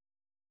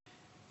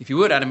If you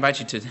would, I'd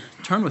invite you to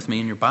turn with me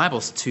in your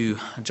Bibles to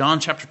John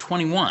chapter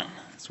 21.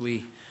 As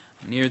we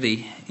near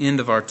the end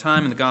of our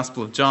time in the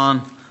Gospel of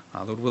John,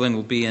 Lord willing,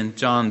 we'll be in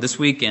John this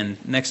week and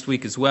next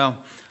week as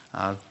well.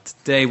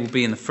 Today we'll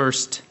be in the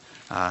first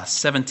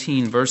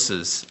 17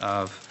 verses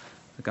of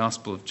the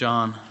Gospel of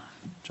John,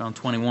 John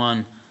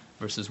 21,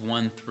 verses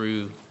 1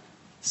 through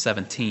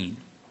 17.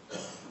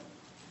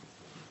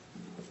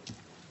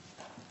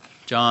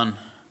 John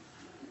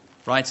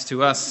writes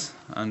to us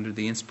under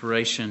the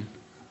inspiration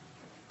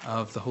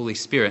of the Holy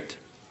Spirit.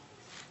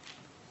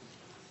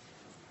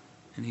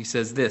 And he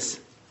says this: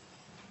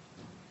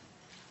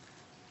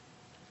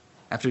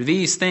 After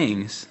these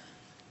things,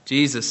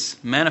 Jesus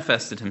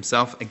manifested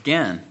himself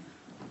again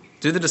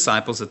to the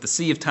disciples at the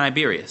Sea of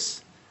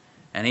Tiberias,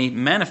 and he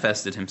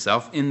manifested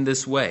himself in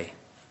this way.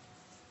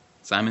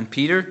 Simon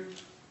Peter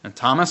and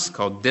Thomas,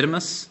 called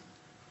Didymus,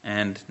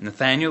 and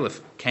Nathanael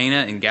of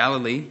Cana in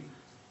Galilee,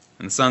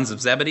 and the sons of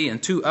Zebedee,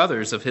 and two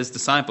others of his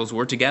disciples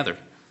were together.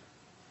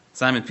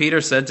 Simon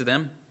Peter said to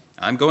them,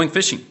 "I'm going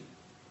fishing."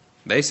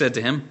 They said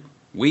to him,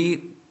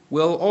 "We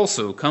will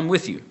also come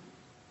with you."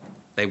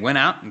 They went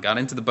out and got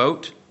into the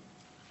boat,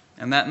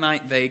 and that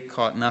night they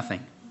caught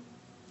nothing.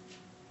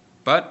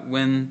 But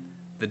when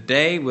the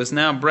day was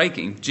now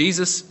breaking,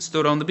 Jesus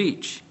stood on the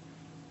beach.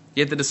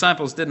 Yet the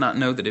disciples did not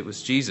know that it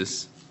was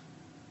Jesus.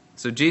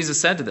 So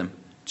Jesus said to them,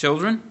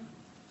 "Children,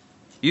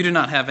 you do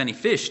not have any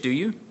fish, do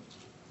you?"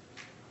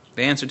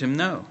 They answered him,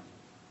 "No."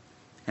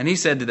 And he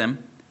said to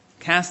them,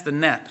 "Cast the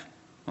net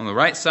on the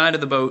right side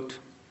of the boat,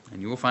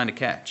 and you will find a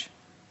catch."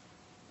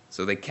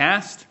 So they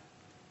cast,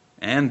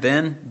 and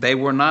then they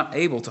were not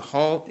able to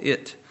haul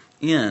it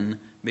in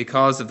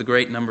because of the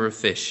great number of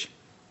fish.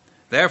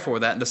 Therefore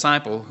that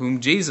disciple whom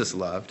Jesus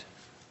loved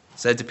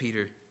said to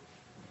Peter,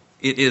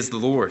 "It is the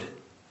Lord."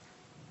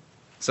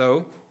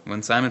 So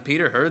when Simon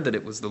Peter heard that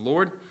it was the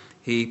Lord,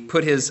 he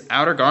put his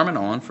outer garment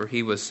on, for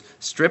he was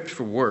stripped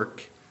for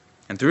work,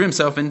 and threw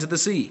himself into the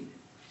sea.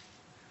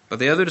 But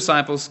the other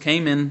disciples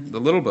came in the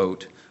little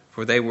boat,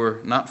 for they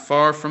were not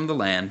far from the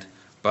land,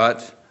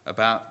 but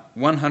about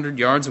 100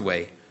 yards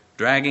away,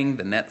 dragging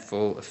the net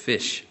full of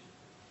fish.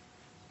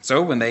 So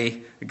when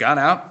they got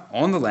out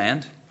on the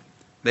land,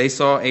 they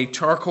saw a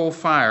charcoal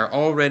fire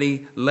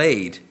already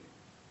laid,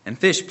 and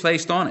fish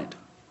placed on it,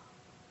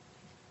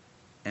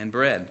 and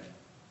bread.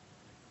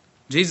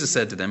 Jesus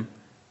said to them,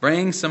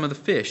 "Bring some of the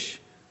fish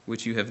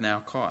which you have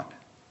now caught."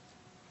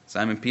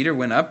 Simon Peter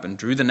went up and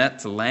drew the net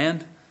to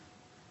land,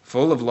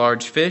 full of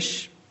large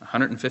fish,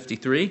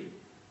 153.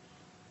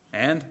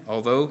 And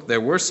although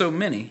there were so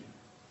many,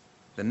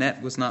 the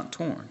net was not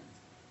torn.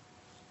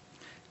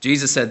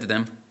 Jesus said to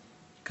them,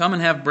 "Come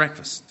and have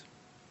breakfast."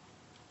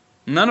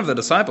 None of the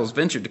disciples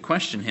ventured to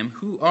question him,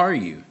 "Who are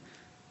you?"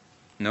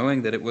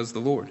 knowing that it was the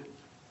Lord.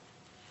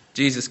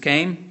 Jesus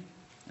came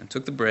and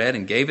took the bread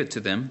and gave it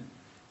to them,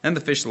 and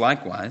the fish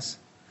likewise.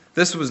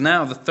 This was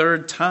now the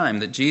third time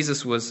that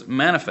Jesus was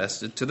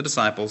manifested to the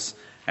disciples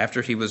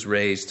after he was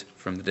raised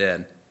from the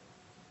dead.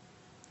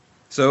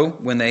 So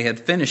when they had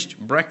finished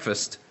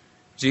breakfast,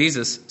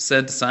 Jesus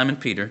said to Simon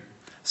Peter,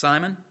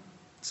 "Simon,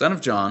 son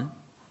of John,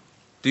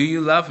 do you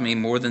love me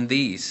more than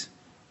these?"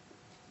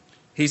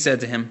 He said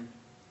to him,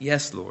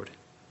 "Yes, Lord,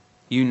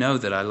 you know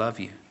that I love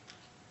you."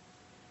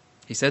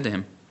 He said to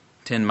him,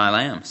 "Tend my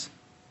lambs."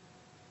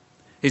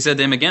 He said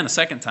to him again a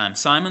second time,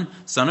 "Simon,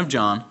 son of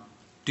John,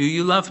 do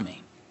you love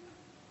me?"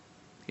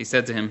 He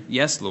said to him,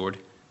 "Yes, Lord,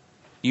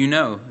 you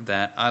know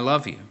that I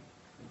love you."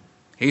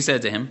 He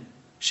said to him,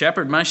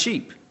 "Shepherd my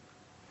sheep."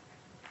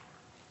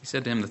 He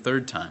said to him the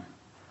third time,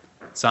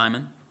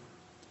 "Simon,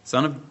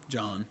 son of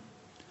John,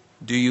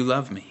 do you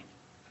love me?"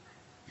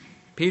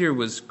 Peter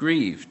was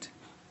grieved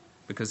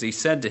because he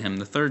said to him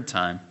the third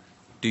time,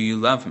 "Do you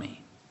love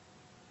me?"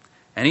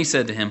 And he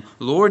said to him,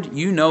 "Lord,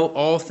 you know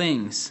all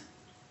things.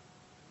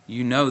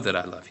 You know that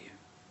I love you."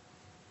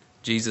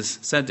 Jesus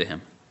said to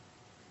him,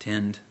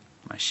 "Tend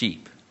my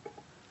sheep."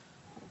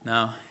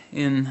 Now,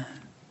 in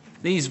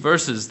these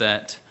verses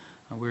that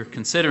we're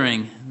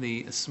considering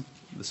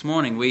this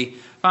morning, we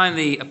find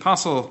the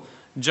Apostle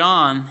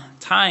John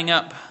tying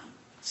up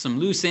some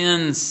loose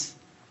ends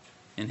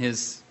in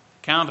his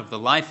account of the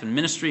life and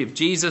ministry of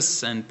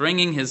Jesus and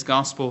bringing his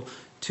gospel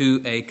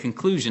to a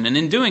conclusion. And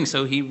in doing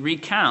so, he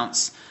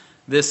recounts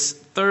this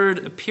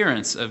third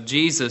appearance of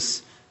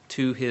Jesus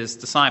to his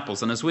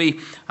disciples. And as we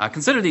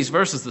consider these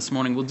verses this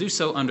morning, we'll do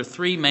so under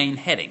three main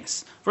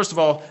headings. First of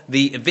all,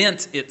 the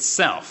event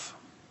itself.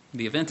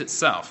 The event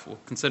itself. We'll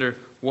consider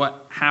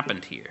what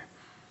happened here.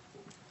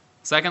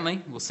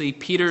 Secondly, we'll see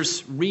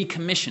Peter's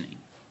recommissioning.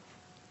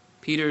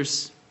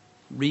 Peter's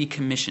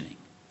recommissioning.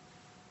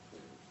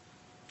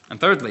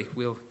 And thirdly,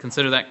 we'll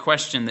consider that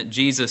question that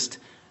Jesus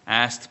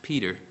asked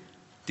Peter,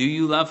 "Do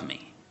you love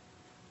me?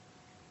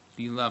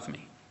 Do you love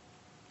me?"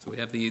 So we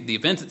have the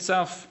event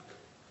itself,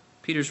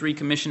 Peter's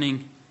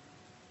recommissioning,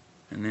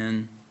 and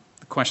then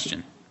the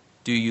question,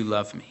 "Do you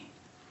love me?"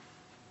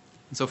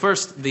 And so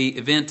first, the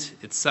event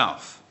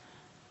itself.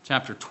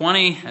 Chapter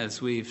 20,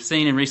 as we've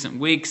seen in recent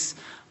weeks,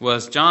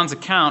 was John's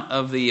account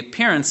of the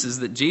appearances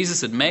that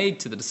Jesus had made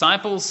to the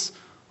disciples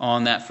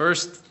on that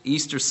first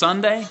Easter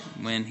Sunday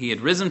when he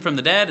had risen from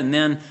the dead, and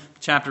then the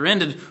chapter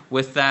ended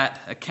with that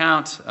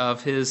account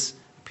of his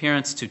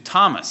appearance to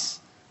Thomas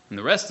and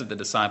the rest of the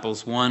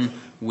disciples 1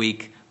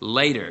 week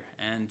later.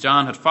 And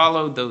John had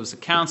followed those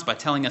accounts by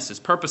telling us his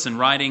purpose in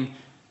writing,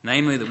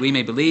 namely that we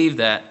may believe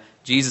that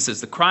Jesus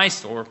is the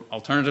Christ, or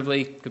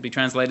alternatively could be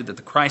translated that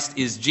the Christ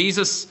is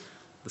Jesus,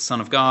 the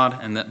Son of God,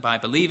 and that by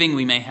believing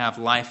we may have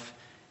life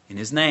in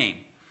his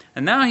name.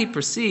 And now he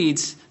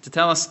proceeds to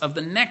tell us of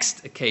the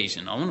next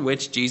occasion on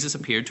which Jesus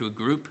appeared to a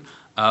group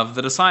of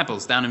the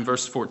disciples. Down in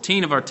verse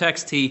 14 of our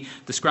text, he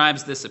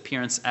describes this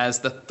appearance as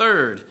the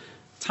third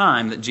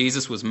time that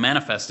Jesus was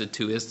manifested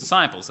to his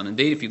disciples. And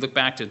indeed, if you look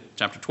back to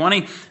chapter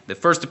 20, the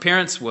first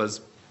appearance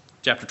was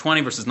chapter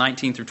 20, verses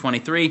 19 through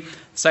 23. The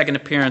second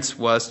appearance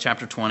was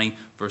chapter 20,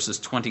 verses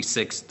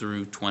 26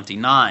 through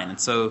 29. And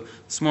so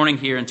this morning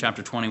here in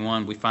chapter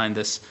 21, we find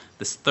this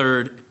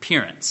third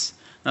appearance.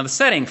 Now the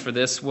setting for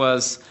this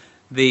was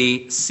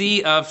the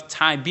Sea of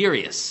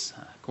Tiberias.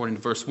 According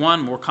to verse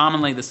 1, more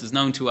commonly this is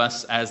known to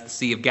us as the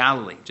Sea of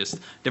Galilee, just a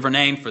different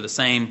name for the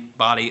same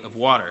body of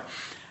water.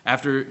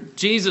 After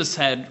Jesus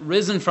had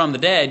risen from the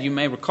dead, you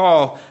may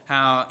recall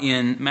how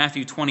in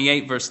Matthew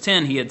 28, verse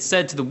 10, he had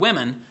said to the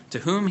women to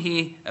whom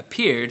he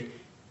appeared,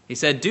 he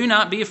said, "Do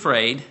not be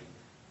afraid.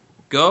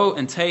 Go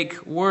and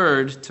take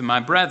word to my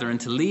brethren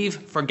to leave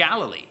for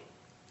Galilee.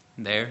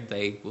 There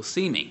they will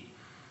see me."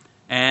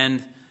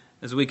 And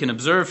as we can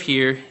observe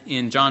here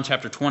in John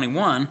chapter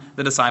 21,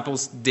 the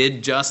disciples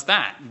did just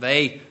that.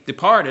 They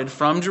departed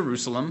from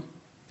Jerusalem.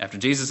 After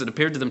Jesus had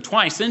appeared to them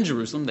twice in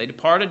Jerusalem, they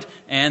departed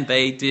and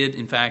they did,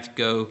 in fact,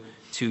 go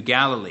to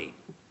Galilee.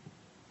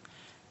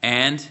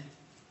 And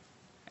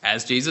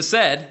as Jesus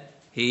said,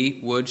 he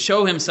would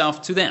show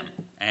himself to them.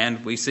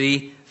 And we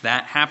see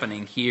that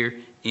happening here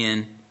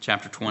in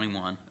chapter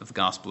 21 of the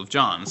Gospel of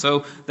John.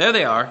 So there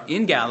they are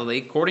in Galilee,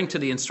 according to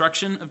the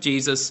instruction of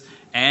Jesus.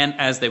 And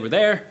as they were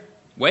there,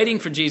 waiting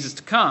for Jesus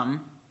to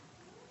come,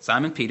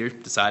 Simon Peter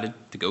decided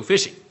to go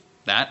fishing.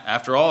 That,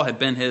 after all, had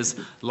been his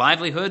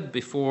livelihood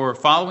before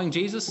following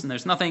Jesus, and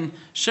there's nothing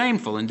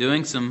shameful in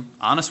doing some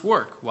honest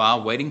work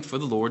while waiting for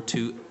the Lord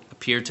to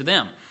appear to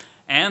them.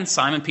 And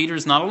Simon Peter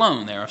is not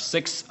alone. There are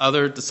 6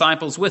 other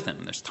disciples with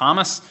him. There's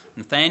Thomas,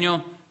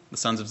 Nathanael, the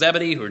sons of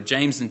Zebedee, who are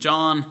James and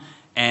John,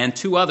 and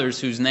 2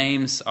 others whose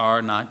names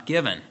are not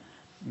given.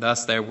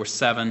 Thus there were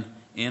 7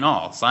 in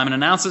all. Simon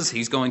announces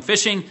he's going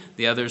fishing.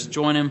 The others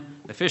join him.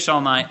 They fish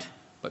all night,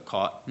 but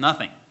caught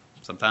nothing.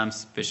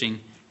 Sometimes fishing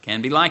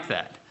can be like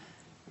that.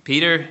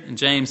 Peter and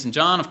James and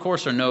John, of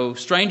course, are no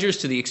strangers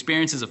to the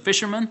experiences of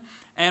fishermen.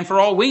 And for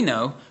all we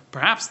know,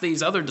 perhaps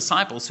these other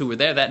disciples who were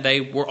there that day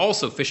were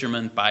also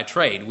fishermen by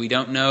trade. We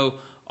don't know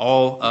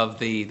all of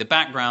the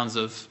backgrounds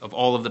of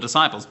all of the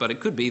disciples, but it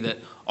could be that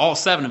all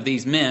 7 of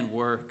these men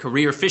were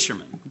career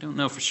fishermen. We don't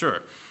know for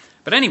sure.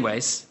 But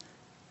anyways,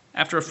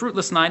 after a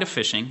fruitless night of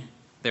fishing,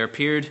 there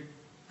appeared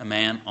a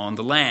man on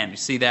the land. You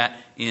see that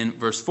in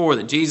verse 4,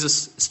 that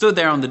Jesus stood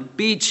there on the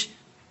beach,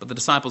 but the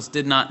disciples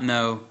did not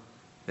know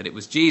that it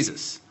was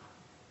Jesus.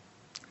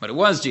 But it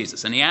was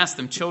Jesus. And he asked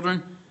them,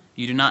 "Children,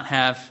 you do not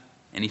have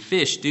any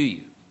fish, do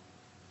you?"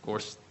 Of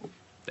course,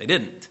 they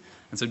didn't.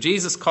 And so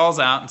Jesus calls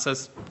out and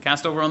says,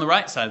 "Cast over on the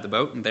right side of the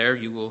boat, and there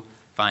you will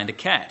find a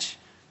catch."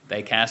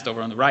 They cast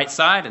over on the right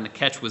side, and the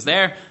catch was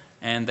there.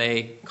 And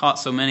they caught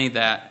so many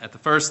that at the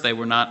first they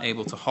were not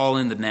able to haul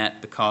in the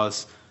net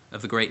because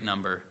of the great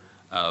number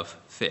of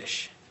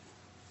fish.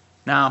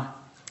 Now,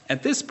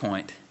 at this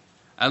point,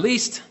 at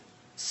least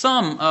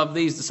some of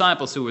these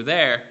disciples who were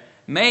there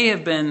may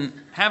have been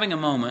having a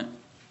moment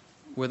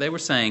where they were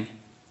saying,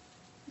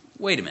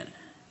 "Wait a minute.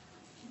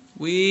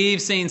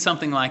 We've seen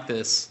something like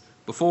this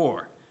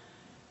before."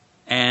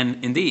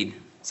 And indeed,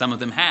 some of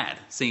them had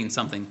seen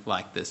something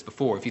like this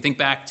before. If you think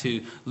back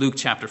to Luke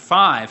chapter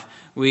 5,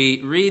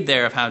 we read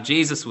there of how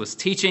Jesus was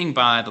teaching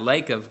by the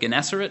lake of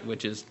Gennesaret,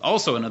 which is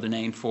also another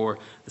name for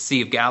the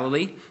Sea of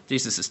Galilee.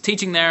 Jesus is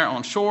teaching there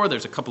on shore.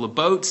 There's a couple of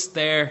boats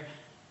there.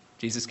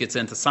 Jesus gets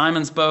into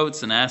Simon's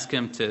boats and asks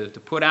him to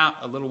put out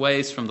a little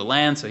ways from the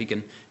land so he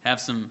can have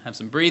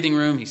some breathing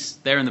room. He's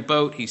there in the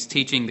boat. He's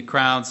teaching the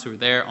crowds who are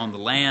there on the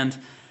land.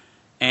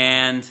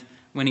 And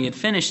when he had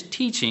finished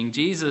teaching,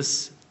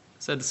 Jesus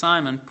said to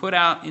Simon, "Put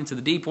out into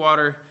the deep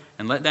water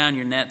and let down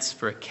your nets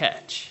for a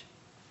catch."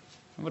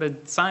 What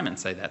did Simon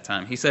say that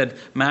time? He said,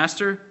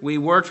 "Master, we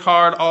worked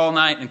hard all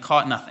night and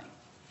caught nothing.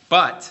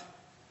 But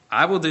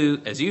I will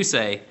do as you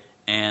say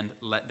and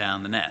let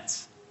down the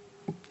nets."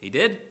 He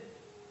did.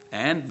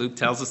 And Luke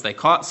tells us they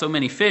caught so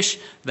many fish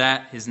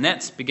that his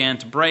nets began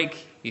to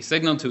break. He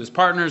signaled to his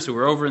partners who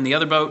were over in the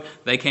other boat.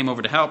 They came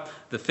over to help.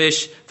 The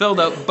fish filled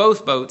up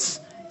both boats,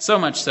 so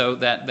much so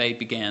that they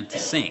began to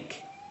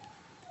sink.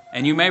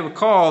 And you may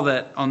recall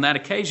that on that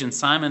occasion,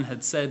 Simon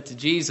had said to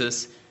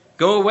Jesus,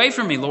 "Go away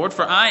from me, Lord,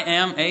 for I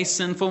am a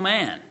sinful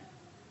man."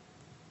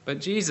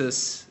 But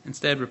Jesus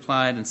instead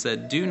replied and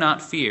said, "Do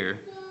not fear.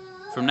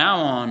 From now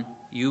on,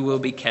 you will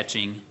be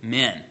catching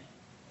men."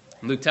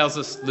 Luke tells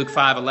us, Luke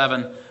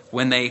 5:11,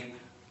 when they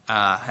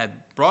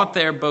had brought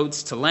their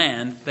boats to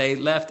land, they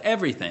left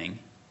everything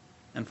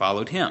and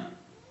followed him.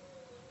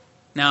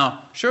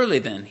 Now, surely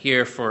then,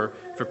 here for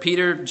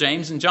Peter,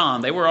 James, and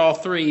John, they were all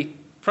three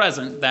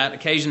present that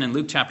occasion in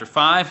Luke chapter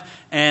 5,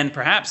 and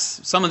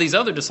perhaps some of these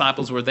other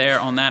disciples were there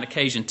on that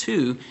occasion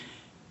too.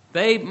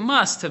 They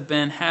must have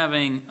been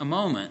having a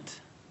moment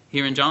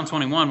here in John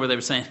 21 where they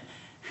were saying,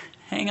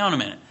 hang on a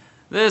minute,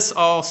 this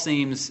all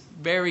seems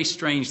very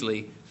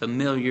strangely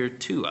familiar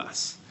to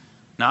us.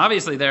 Now,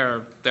 obviously,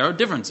 there are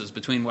differences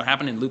between what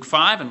happened in Luke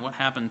 5 and what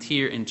happened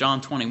here in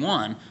John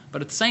 21,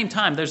 but at the same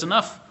time, there's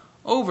enough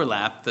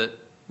overlap that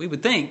we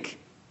would think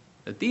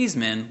that these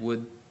men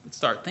would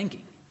start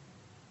thinking.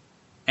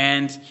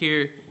 And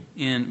here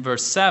in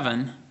verse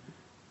 7,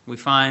 we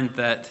find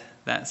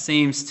that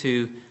seems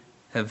to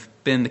have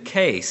been the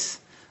case.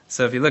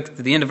 So if you look at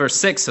the end of verse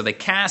 6, so they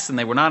cast and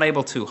they were not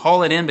able to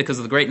haul it in because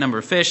of the great number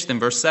of fish. Then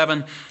verse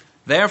 7,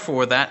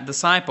 therefore that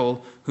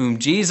disciple whom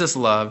Jesus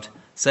loved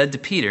said to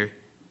Peter,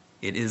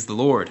 it is the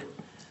Lord.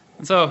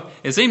 And so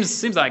it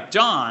seems like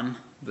John,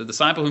 the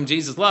disciple whom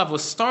Jesus loved,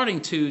 was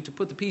starting to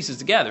put the pieces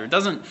together. It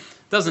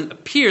doesn't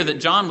appear that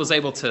John was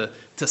able to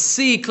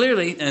see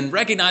clearly and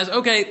recognize,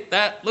 okay,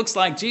 that looks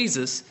like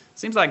Jesus. It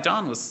seems like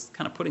John was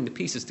kind of putting the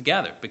pieces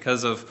together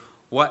because of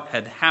what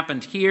had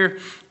happened here,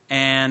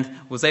 and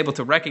was able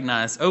to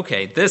recognize,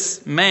 okay,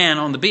 this man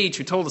on the beach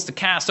who told us to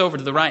cast over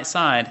to the right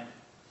side,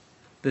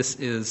 this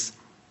is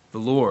the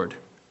Lord.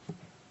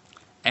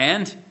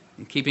 And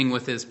in keeping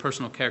with his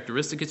personal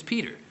characteristic, it's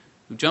Peter,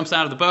 who jumps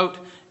out of the boat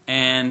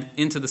and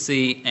into the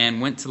sea and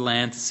went to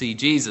land to see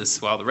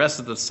Jesus, while the rest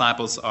of the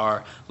disciples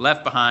are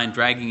left behind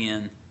dragging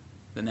in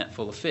the net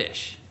full of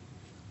fish.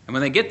 And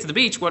when they get to the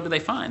beach, what do they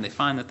find? They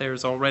find that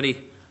there's already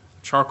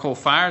a charcoal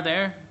fire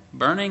there,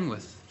 burning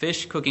with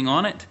fish cooking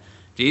on it.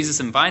 Jesus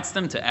invites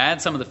them to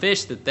add some of the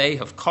fish that they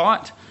have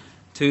caught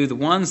to the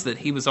ones that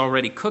he was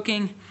already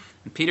cooking.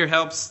 And Peter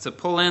helps to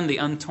pull in the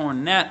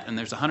untorn net, and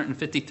there's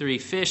 153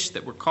 fish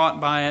that were caught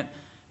by it.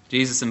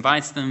 Jesus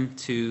invites them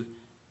to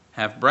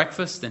have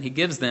breakfast, and he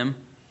gives them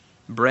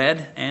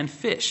bread and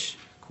fish,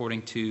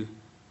 according to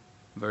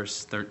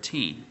verse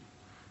 13.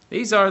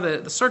 These are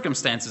the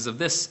circumstances of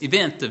this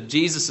event of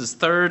Jesus'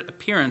 third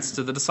appearance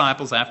to the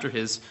disciples after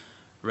his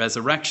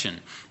resurrection.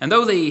 And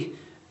though the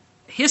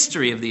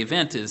history of the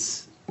event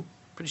is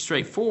pretty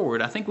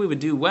straightforward, I think we would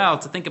do well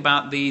to think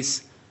about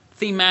these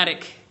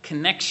thematic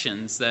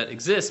connections that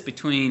exist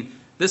between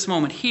this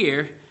moment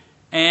here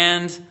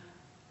and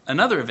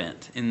another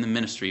event in the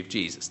ministry of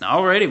Jesus. Now,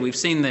 already we've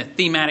seen the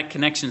thematic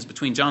connections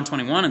between John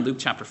 21 and Luke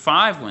chapter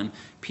 5 when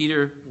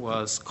Peter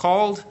was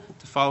called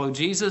to follow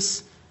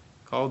Jesus,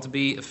 called to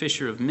be a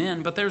fisher of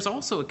men, but there's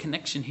also a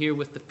connection here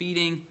with the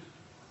feeding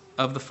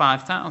of the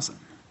 5,000.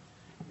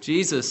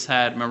 Jesus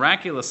had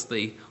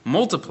miraculously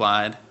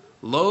multiplied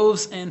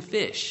loaves and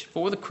fish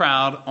for the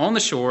crowd on the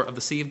shore of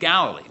the Sea of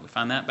Galilee. We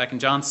find that back in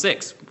John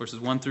 6, verses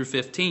 1 through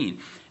 15.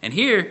 And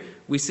here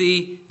we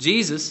see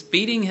Jesus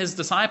feeding his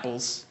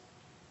disciples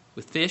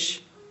with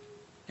fish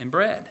and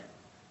bread.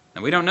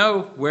 Now, we don't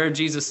know where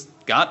Jesus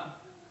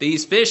got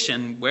these fish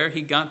and where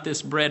he got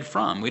this bread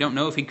from. We don't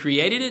know if he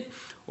created it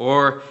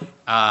or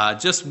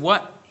just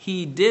what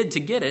he did to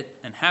get it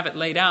and have it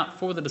laid out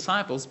for the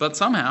disciples, but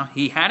somehow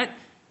he had it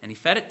and he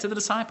fed it to the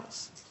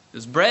disciples. It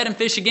was bread and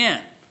fish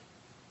again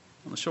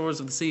on the shores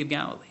of the Sea of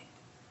Galilee.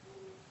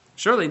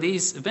 Surely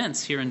these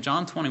events here in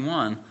John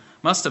 21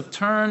 must have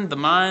turned the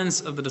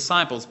minds of the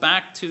disciples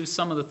back to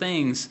some of the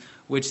things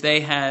which they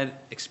had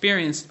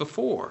experienced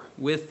before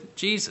with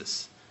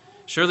Jesus.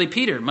 Surely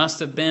Peter must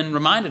have been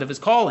reminded of his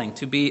calling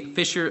to be a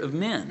fisher of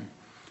men.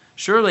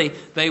 Surely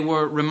they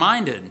were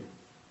reminded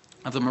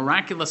of the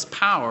miraculous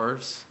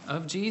powers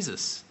of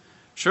Jesus.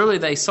 Surely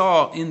they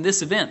saw in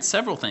this event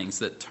several things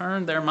that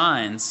turned their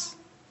minds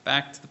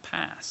back to the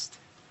past.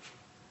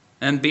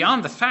 And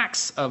beyond the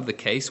facts of the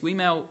case, we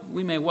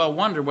may well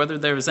wonder whether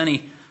there is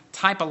any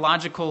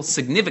typological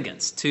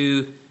significance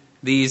to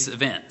these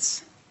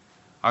events.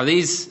 Are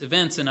these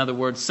events, in other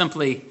words,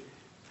 simply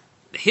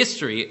the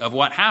history of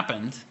what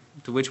happened,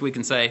 to which we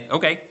can say,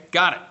 okay,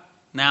 got it,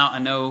 now I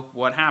know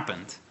what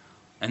happened,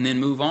 and then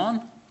move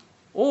on?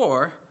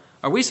 Or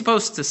are we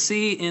supposed to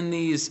see in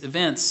these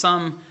events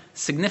some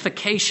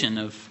signification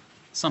of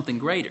something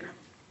greater?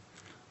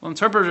 Well,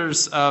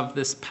 interpreters of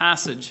this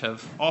passage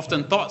have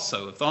often thought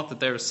so, have thought that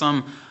there is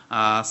some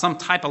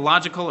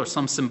typological or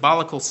some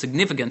symbolical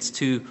significance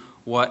to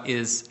what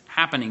is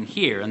happening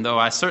here. And though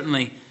I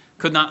certainly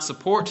could not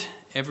support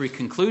every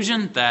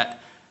conclusion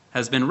that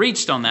has been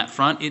reached on that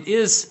front, it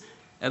is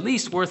at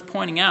least worth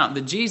pointing out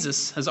that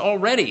Jesus has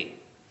already,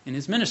 in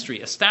his ministry,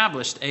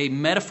 established a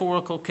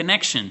metaphorical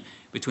connection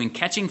between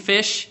catching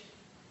fish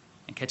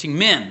and catching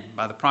men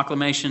by the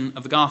proclamation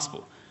of the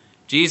gospel.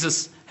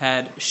 Jesus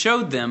had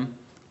showed them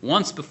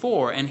once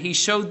before, and he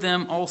showed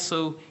them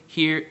also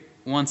here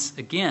once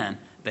again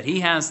that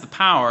he has the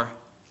power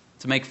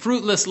to make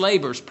fruitless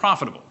labors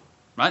profitable.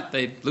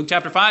 Right? Luke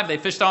chapter 5, they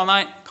fished all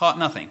night, caught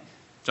nothing.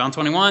 John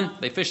 21,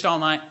 they fished all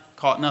night,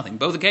 caught nothing.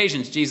 Both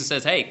occasions, Jesus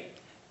says, hey,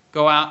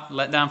 go out,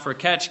 let down for a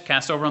catch,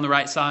 cast over on the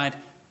right side.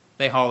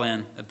 They haul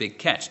in a big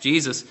catch.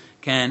 Jesus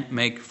can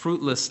make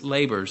fruitless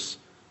labors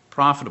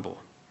profitable.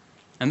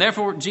 And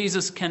therefore,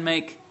 Jesus can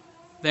make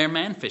their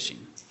man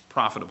fishing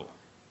profitable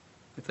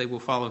if they will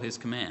follow his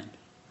command.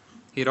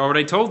 He had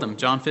already told them,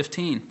 John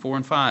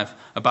 15:4-5,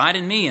 "Abide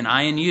in me and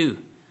I in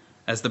you.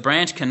 As the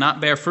branch cannot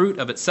bear fruit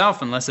of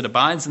itself unless it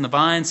abides in the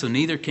vine, so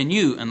neither can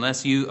you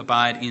unless you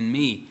abide in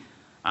me.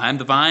 I am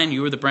the vine,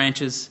 you are the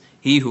branches.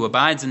 He who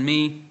abides in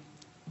me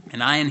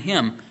and I in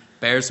him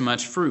bears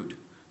much fruit,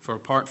 for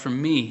apart from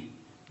me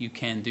you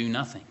can do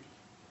nothing."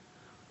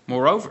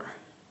 Moreover,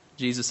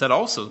 Jesus had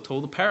also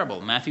told a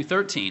parable, Matthew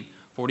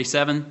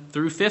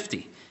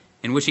 13:47-50,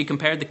 in which he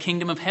compared the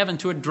kingdom of heaven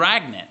to a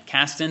dragnet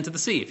cast into the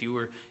sea. If you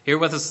were here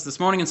with us this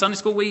morning in Sunday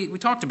school, we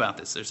talked about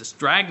this. There's this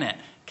dragnet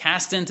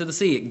cast into the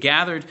sea. It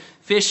gathered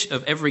fish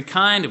of every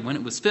kind, and when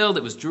it was filled,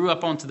 it was drew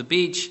up onto the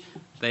beach.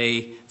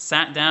 They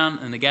sat down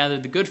and they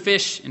gathered the good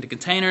fish into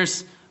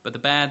containers, but the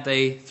bad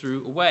they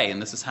threw away.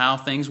 And this is how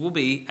things will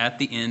be at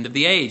the end of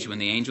the age, when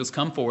the angels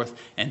come forth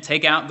and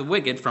take out the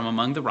wicked from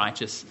among the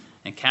righteous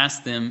and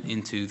cast them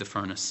into the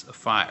furnace of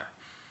fire.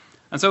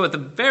 And so at the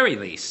very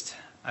least,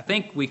 I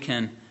think we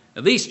can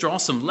at least draw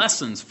some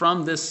lessons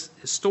from this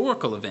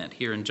historical event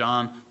here in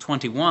John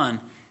 21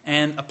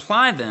 and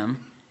apply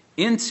them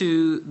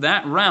into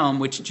that realm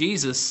which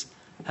Jesus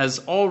has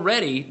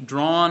already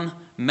drawn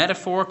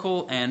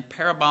metaphorical and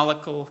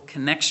parabolical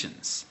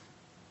connections.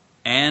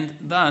 And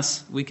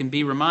thus, we can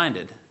be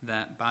reminded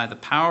that by the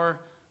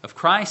power of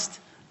Christ,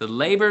 the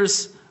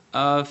labors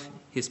of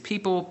his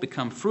people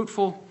become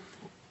fruitful,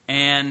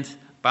 and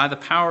by the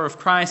power of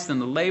Christ and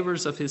the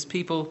labors of his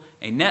people,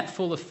 a net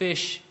full of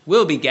fish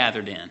will be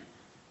gathered in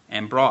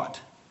and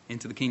brought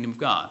into the kingdom of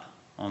God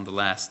on the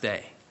last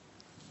day.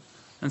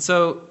 And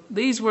so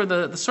these were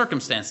the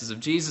circumstances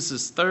of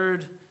Jesus'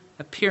 third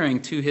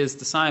appearing to his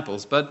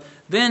disciples. But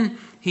then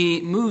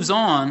he moves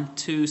on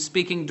to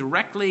speaking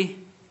directly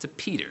to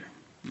Peter.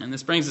 And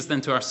this brings us then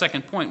to our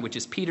second point, which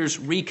is Peter's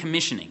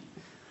recommissioning.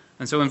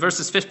 And so in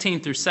verses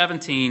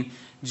 15-17,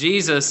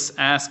 Jesus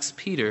asks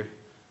Peter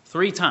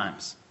 3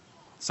 times,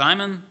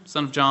 "Simon,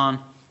 son of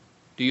John,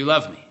 do you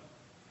love me?"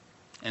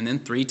 And then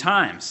 3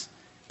 times,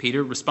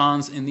 Peter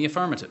responds in the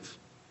affirmative,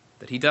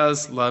 that he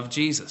does love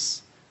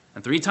Jesus.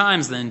 And 3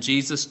 times then,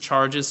 Jesus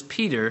charges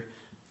Peter,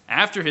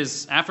 after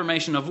his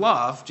affirmation of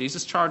love,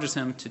 Jesus charges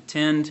him to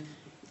tend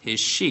his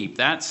sheep.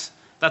 That's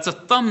a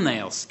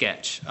thumbnail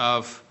sketch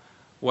of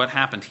what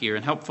happened here,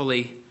 and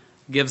helpfully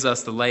gives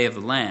us the lay of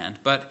the land.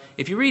 But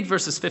if you read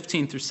verses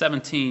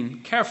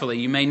 15-17 carefully,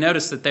 you may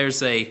notice that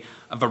there's a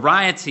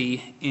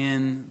variety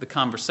in the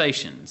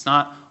conversation. It's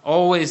not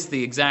always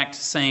the exact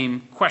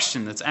same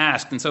question that's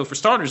asked. And so for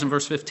starters, in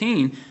verse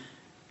 15,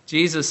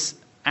 Jesus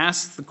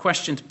asks the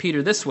question to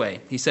Peter this way.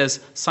 He says,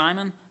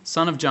 "Simon,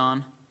 son of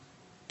John,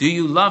 do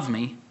you love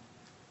me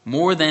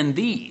more than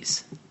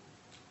these?"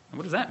 And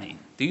what does that mean?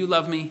 Do you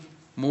love me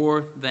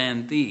more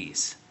than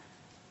these?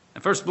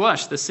 At first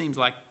blush, this seems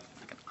like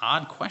an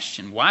odd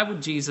question. Why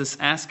would Jesus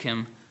ask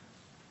him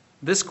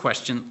this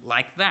question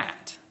like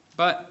that?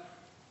 But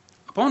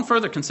upon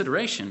further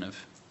consideration of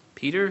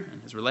Peter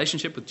and his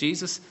relationship with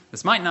Jesus,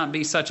 this might not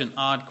be such an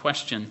odd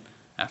question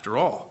after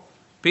all.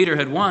 Peter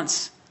had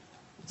once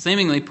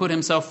seemingly put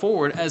himself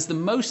forward as the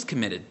most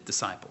committed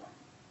disciple.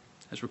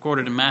 As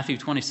recorded in Matthew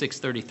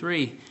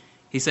 26:33,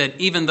 he said,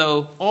 "Even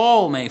though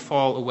all may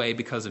fall away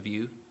because of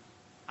you,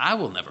 I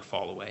will never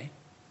fall away."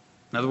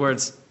 In other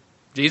words,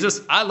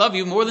 Jesus, I love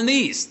you more than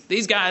these.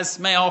 These guys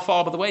may all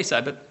fall by the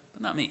wayside, but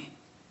not me.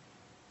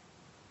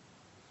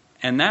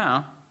 And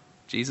now,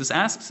 Jesus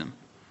asks him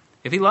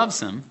if he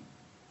loves him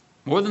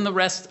more than the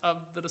rest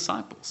of the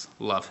disciples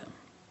love him.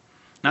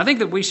 Now, I think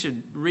that we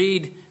should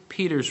read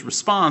Peter's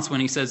response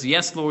when he says,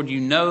 "Yes, Lord, you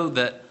know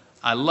that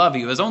I love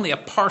you," as only a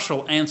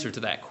partial answer to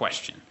that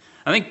question.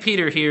 I think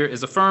Peter here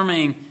is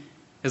affirming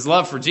his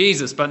love for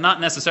Jesus, but not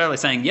necessarily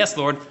saying, "Yes,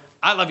 Lord,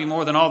 I love you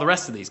more than all the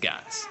rest of these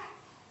guys."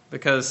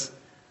 Because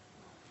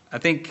I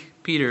think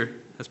Peter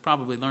has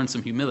probably learned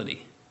some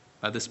humility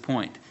by this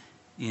point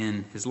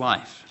in his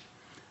life.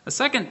 A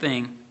second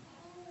thing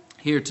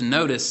here to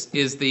notice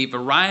is the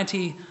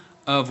variety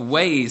of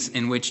ways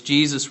in which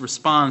Jesus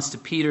responds to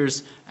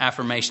Peter's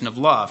affirmation of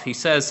love. He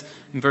says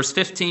in verse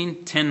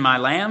 15, "Tend my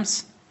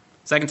lambs."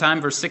 Second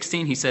time, verse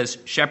 16, he says,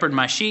 "Shepherd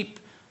my sheep."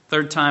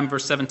 Third time,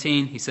 verse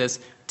 17, he says,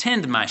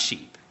 "Tend my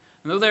sheep."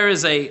 And though there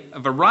is a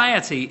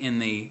variety in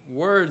the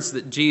words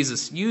that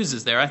Jesus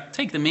uses there, I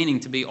take the meaning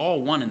to be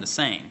all one and the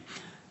same.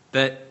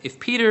 That if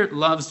Peter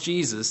loves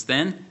Jesus,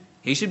 then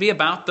he should be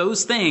about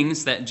those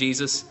things that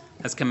Jesus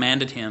has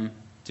commanded him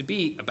to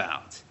be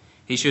about.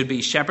 He should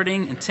be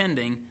shepherding and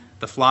tending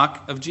the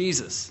flock of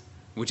Jesus,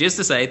 which is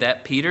to say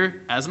that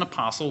Peter, as an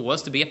apostle,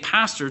 was to be a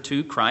pastor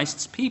to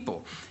Christ's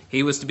people.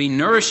 He was to be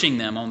nourishing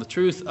them on the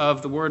truth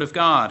of the Word of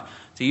God.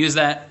 To use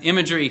that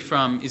imagery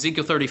from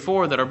Ezekiel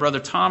 34 that our brother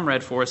Tom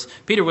read for us,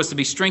 Peter was to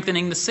be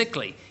strengthening the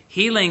sickly,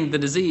 healing the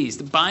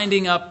diseased,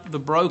 binding up the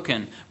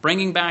broken,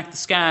 bringing back the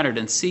scattered,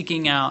 and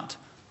seeking out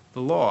the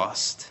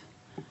lost.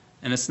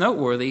 And it's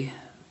noteworthy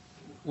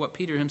what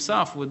Peter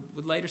himself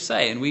would later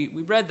say. And we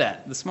read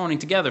that this morning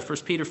together,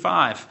 1 Peter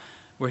 5,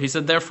 where he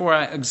said, "Therefore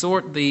I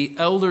exhort the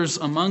elders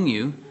among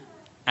you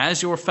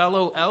as your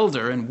fellow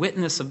elder and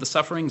witness of the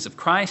sufferings of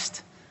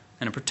Christ,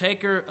 and a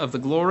partaker of the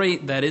glory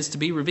that is to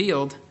be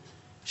revealed,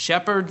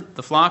 shepherd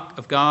the flock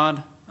of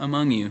God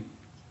among you,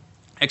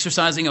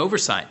 exercising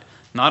oversight,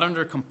 not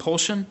under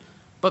compulsion,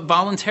 but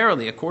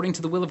voluntarily, according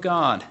to the will of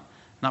God,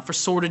 not for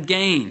sordid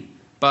gain,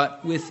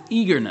 but with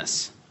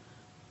eagerness,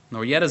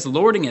 nor yet as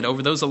lording it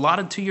over those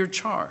allotted to your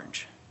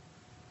charge,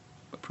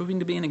 but proving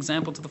to be an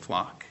example to the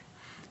flock.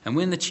 And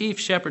when the chief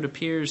shepherd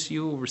appears,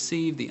 you will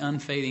receive the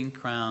unfading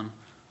crown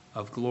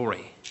of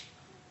glory.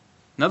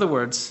 In other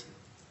words,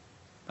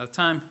 by the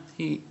time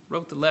he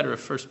wrote the letter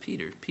of 1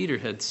 Peter, Peter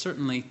had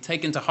certainly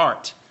taken to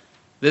heart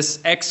this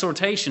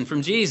exhortation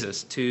from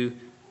Jesus to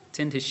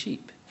tend his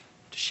sheep,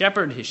 to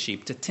shepherd his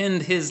sheep, to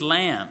tend his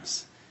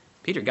lambs.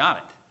 Peter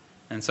got it.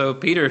 And so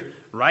Peter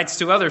writes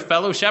to other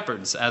fellow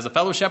shepherds as a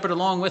fellow shepherd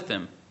along with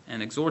them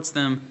and exhorts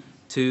them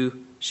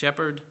to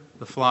shepherd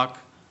the flock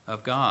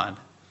of God,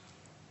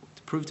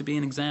 to prove to be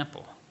an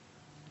example,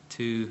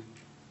 to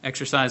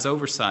exercise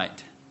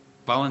oversight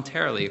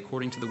voluntarily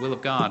according to the will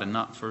of God and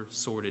not for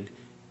sordid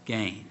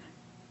gain.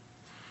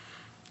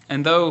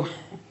 And though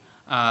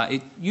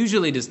it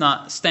usually does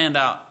not stand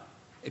out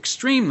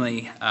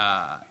extremely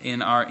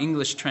in our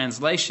English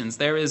translations,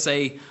 there is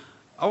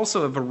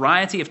also a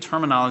variety of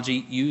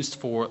terminology used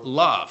for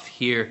love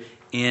here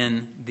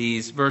in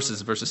these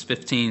verses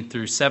 15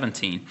 through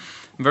 17.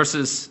 In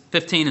verses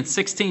 15 and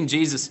 16,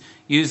 Jesus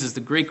uses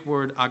the Greek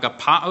word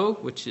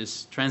agapao, which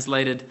is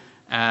translated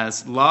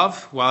as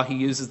love, while he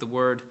uses the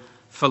word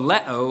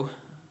phileo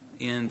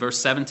in verse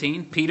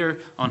 17. Peter,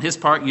 on his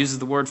part, uses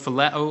the word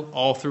phileo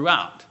all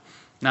throughout.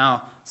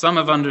 Now, some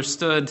have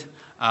understood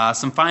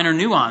some finer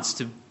nuance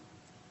to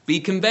be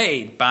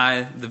conveyed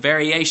by the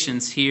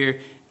variations here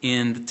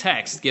in the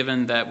text,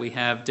 given that we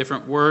have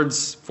different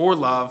words for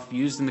love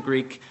used in the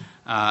Greek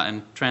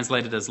and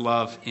translated as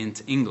love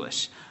into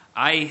English.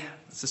 I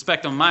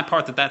suspect on my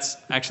part that that's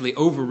actually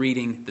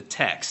overreading the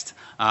text.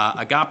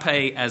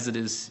 Agape, as it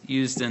is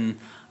used in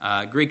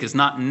Greek, is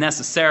not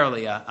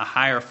necessarily a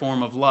higher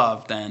form of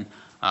love than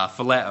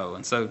phileo.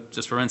 And so,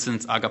 just for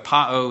instance,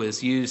 agapao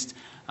is used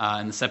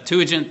in the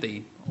Septuagint,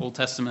 the Old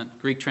Testament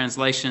Greek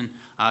translation,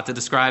 to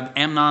describe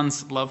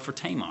Amnon's love for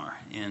Tamar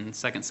in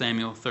 2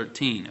 Samuel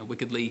 13, a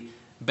wickedly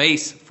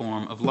base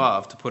form of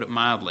love, to put it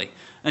mildly.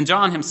 And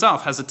John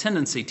himself has a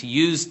tendency to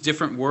use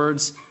different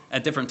words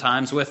at different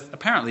times with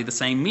apparently the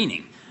same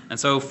meaning. And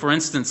so, for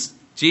instance,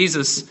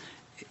 Jesus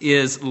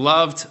is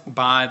loved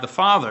by the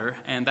Father,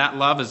 and that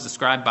love is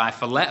described by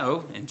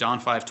phileo in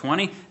John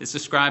 5:20. It's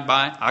described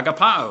by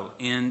agapao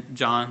in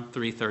John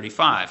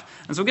 3:35.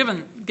 And so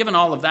given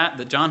all of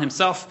that John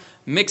himself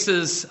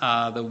mixes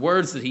the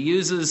words that he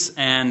uses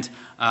and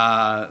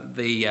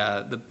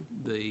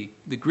the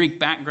Greek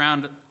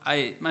background,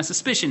 my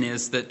suspicion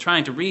is that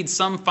trying to read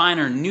some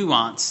finer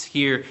nuance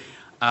here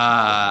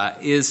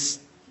is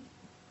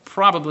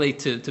probably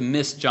to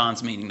miss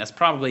John's meaning. That's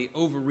probably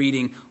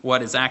overreading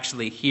what is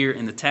actually here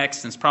in the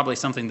text, and it's probably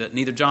something that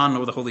neither John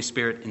nor the Holy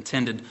Spirit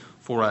intended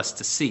for us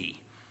to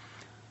see.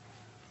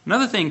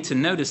 Another thing to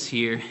notice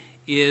here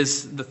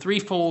is the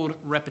threefold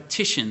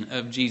repetition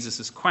of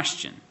Jesus'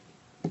 question.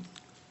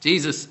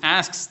 Jesus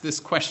asks this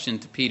question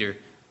to Peter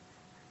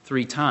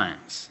 3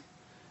 times.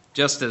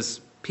 Just as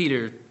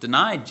Peter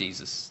denied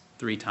Jesus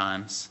 3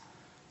 times,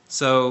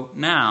 so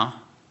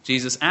now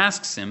Jesus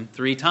asks him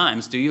 3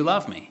 times, "Do you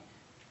love me?"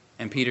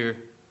 And Peter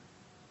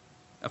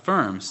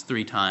affirms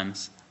 3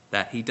 times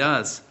that he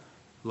does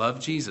love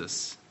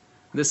Jesus.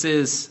 This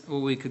is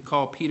what we could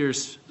call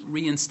Peter's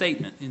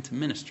reinstatement into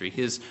ministry,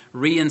 his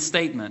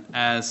reinstatement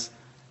as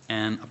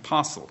an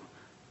apostle.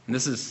 And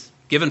this is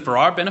given for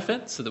our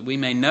benefit so that we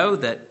may know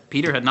that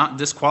Peter had not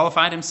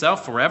disqualified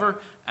himself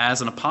forever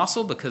as an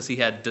apostle because he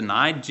had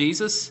denied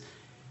Jesus.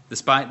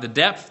 Despite the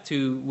depth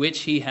to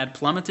which he had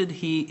plummeted,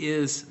 he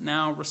is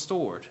now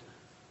restored,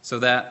 so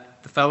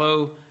that the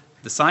fellow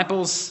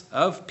disciples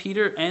of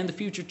Peter and the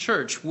future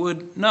church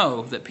would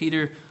know that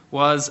Peter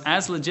was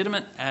as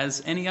legitimate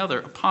as any other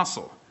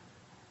apostle.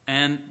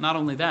 And not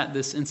only that,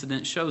 this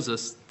incident shows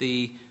us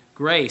the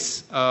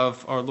grace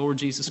of our Lord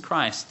Jesus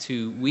Christ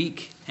to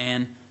weak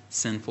and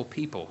sinful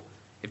people.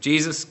 If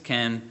Jesus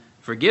can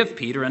forgive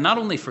Peter, and not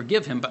only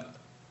forgive him, but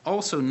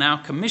also now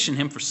commission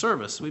him for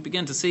service, we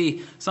begin to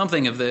see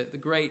something of the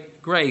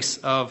great grace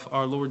of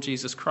our Lord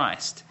Jesus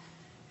Christ.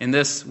 In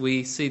this,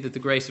 we see that the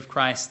grace of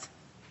Christ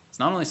is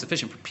not only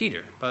sufficient for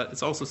Peter, but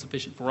it's also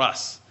sufficient for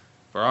us,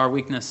 for our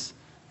weakness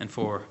and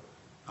for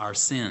our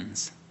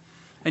sins.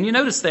 And you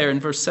notice there in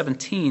verse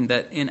 17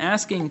 that in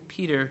asking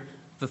Peter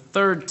the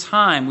 3rd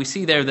time, we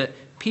see there that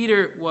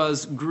Peter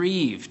was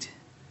grieved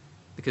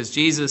because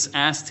Jesus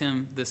asked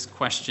him this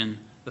question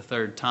the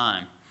 3rd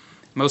time.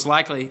 Most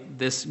likely,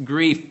 this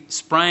grief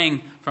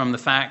sprang from the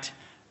fact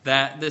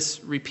that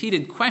this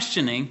repeated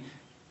questioning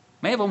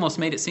may have almost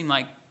made it seem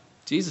like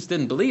Jesus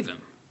didn't believe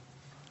him.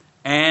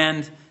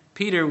 And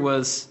Peter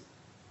was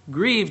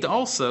grieved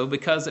also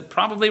because it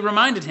probably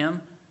reminded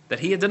him that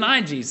he had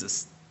denied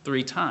Jesus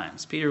 3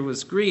 times. Peter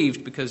was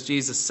grieved because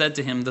Jesus said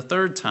to him the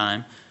 3rd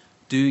time,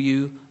 "Do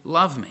you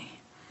love me?"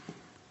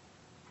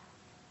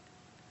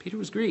 Peter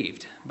was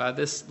grieved by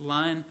this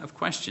line of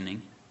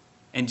questioning,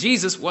 and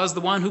Jesus was the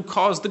one who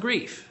caused the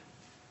grief.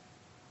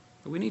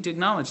 But we need to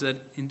acknowledge that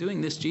in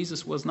doing this,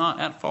 Jesus was not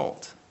at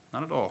fault,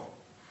 not at all.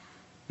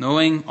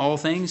 Knowing all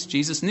things,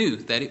 Jesus knew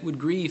that it would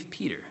grieve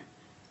Peter,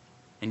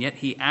 and yet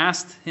he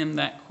asked him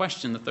that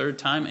question the third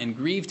time and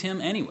grieved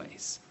him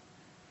anyways.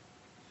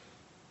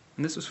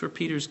 And this was for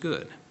Peter's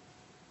good.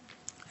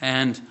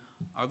 And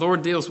our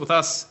Lord deals with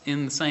us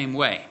in the same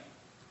way.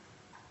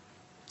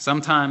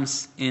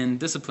 Sometimes in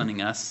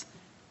disciplining us,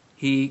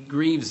 he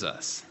grieves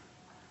us.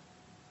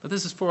 But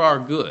this is for our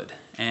good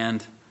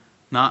and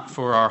not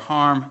for our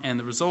harm, and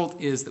the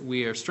result is that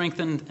we are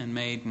strengthened and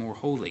made more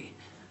holy.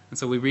 And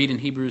so we read in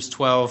Hebrews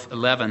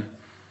 12:11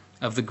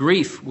 of the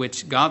grief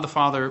which God the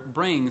Father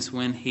brings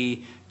when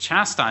he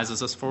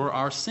chastises us for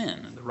our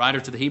sin. The writer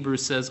to the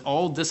Hebrews says,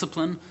 all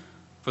discipline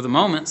for the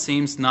moment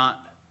seems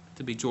not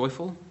to be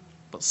joyful,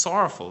 but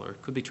sorrowful, or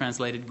it could be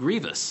translated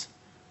grievous.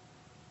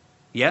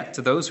 Yet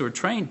to those who are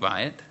trained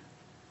by it,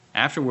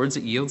 afterwards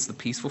it yields the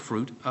peaceful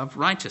fruit of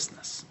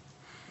righteousness.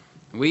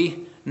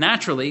 We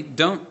naturally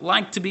don't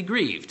like to be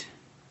grieved.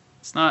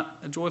 It's not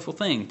a joyful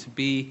thing to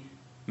be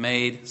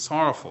made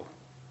sorrowful.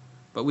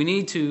 But we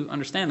need to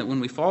understand that when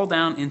we fall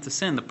down into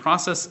sin, the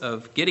process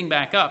of getting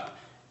back up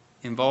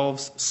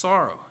involves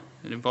sorrow.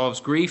 It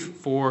involves grief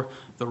for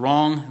the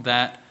wrong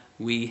that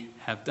we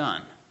have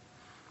done.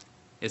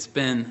 It's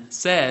been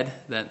said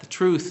that the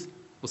truth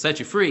will set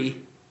you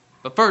free,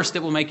 but first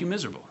it will make you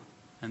miserable.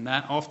 And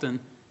that often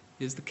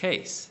is the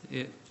case.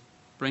 It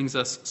brings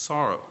us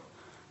sorrow.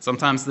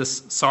 Sometimes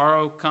this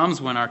sorrow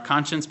comes when our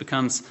conscience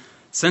becomes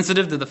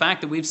sensitive to the fact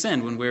that we've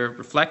sinned, when we're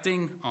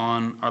reflecting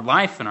on our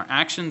life and our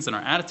actions and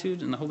our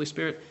attitude, and the Holy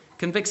Spirit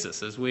convicts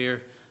us as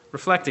we're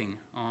reflecting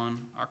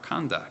on our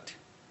conduct.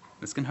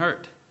 This can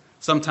hurt.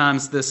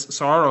 Sometimes this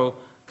sorrow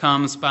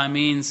comes by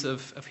means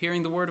of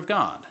hearing the Word of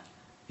God,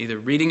 either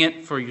reading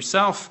it for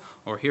yourself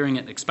or hearing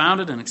it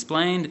expounded and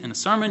explained in a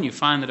sermon. You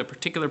find that a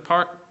particular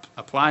part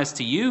applies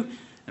to you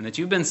and that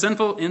you've been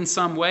sinful in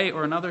some way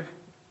or another,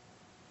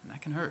 and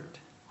that can hurt.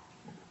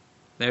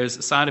 There's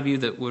a side of you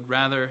that would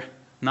rather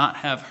not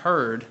have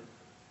heard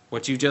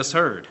what you just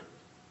heard.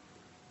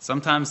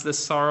 Sometimes this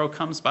sorrow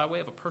comes by way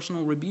of a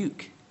personal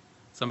rebuke.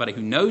 Somebody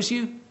who knows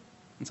you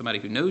and somebody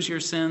who knows your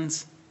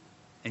sins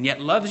and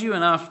yet loves you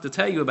enough to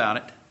tell you about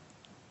it,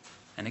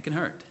 and it can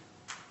hurt.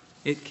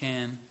 It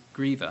can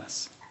grieve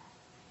us.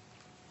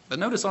 But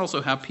notice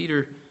also how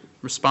Peter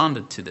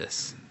responded to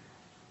this.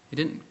 He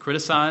didn't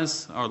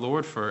criticize our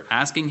Lord for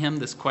asking him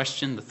this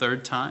question the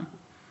third time.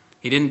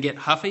 He didn't get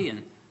huffy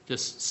and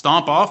just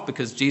stomp off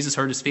because Jesus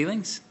hurt his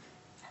feelings.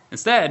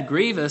 Instead,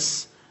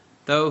 grieved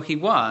though he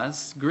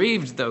was,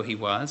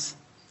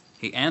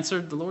 he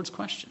answered the Lord's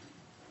question.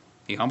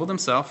 He humbled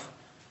himself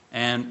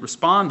and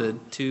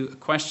responded to a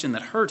question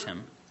that hurt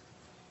him.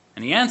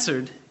 And he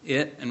answered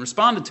it and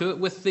responded to it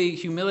with the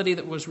humility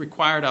that was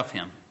required of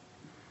him.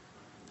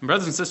 And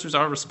brothers and sisters,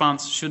 our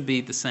response should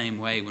be the same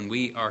way when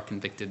we are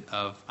convicted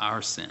of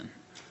our sin.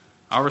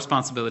 Our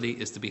responsibility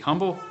is to be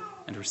humble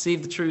and to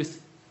receive the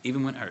truth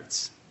even when it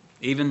hurts,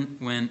 even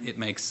when it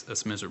makes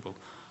us miserable.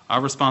 Our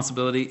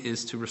responsibility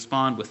is to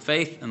respond with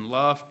faith and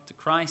love to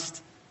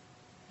Christ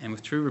and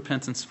with true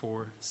repentance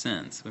for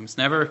sins. We must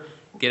never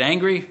get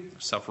angry or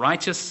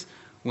self-righteous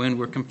when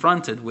we're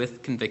confronted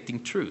with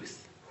convicting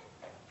truth.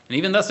 And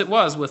even thus it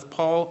was with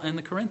Paul and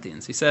the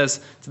Corinthians. He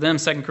says to them,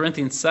 2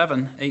 Corinthians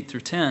 7, 8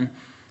 through 10,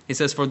 he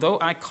says, "For though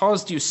I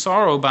caused you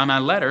sorrow by my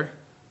letter,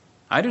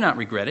 I do not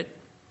regret it,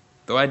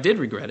 though I did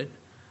regret it.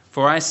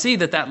 For I see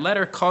that that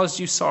letter caused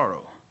you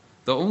sorrow,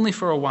 though only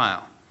for a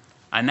while.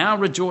 I now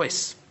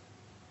rejoice,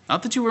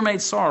 not that you were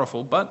made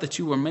sorrowful, but that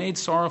you were made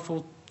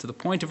sorrowful to the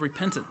point of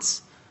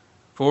repentance.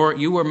 For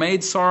you were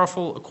made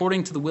sorrowful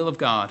according to the will of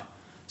God,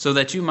 so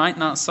that you might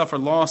not suffer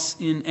loss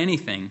in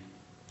anything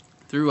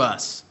through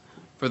us.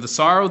 For the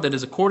sorrow that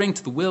is according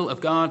to the will of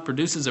God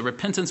produces a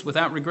repentance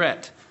without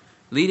regret,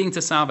 leading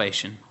to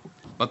salvation.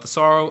 But the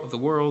sorrow of the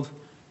world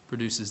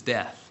produces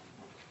death."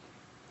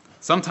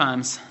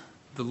 Sometimes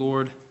the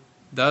Lord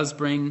does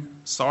bring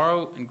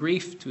sorrow and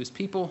grief to his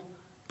people,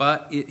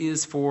 but it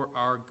is for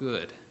our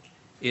good.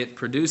 It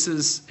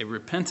produces a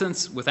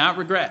repentance without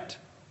regret,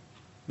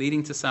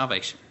 leading to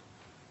salvation.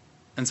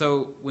 And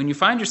so when you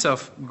find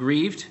yourself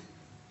grieved,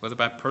 whether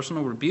by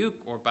personal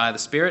rebuke or by the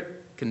Spirit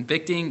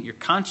convicting your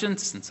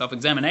conscience and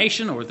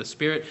self-examination, or the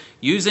Spirit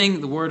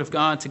using the Word of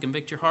God to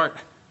convict your heart,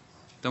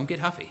 don't get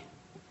huffy.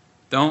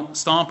 Don't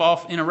stomp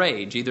off in a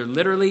rage, either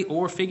literally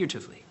or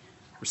figuratively.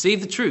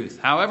 Receive the truth,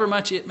 however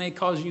much it may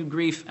cause you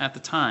grief at the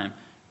time.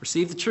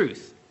 Receive the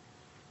truth,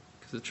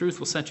 because the truth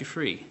will set you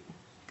free.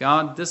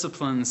 God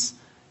disciplines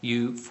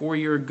you for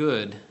your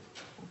good,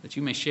 that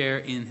you may share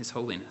in his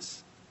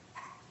holiness.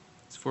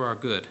 It's for our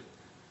good.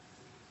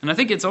 And I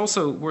think it's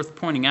also worth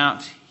pointing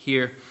out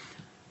here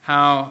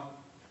how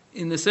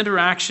in this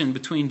interaction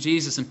between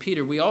Jesus and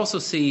Peter, we also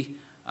see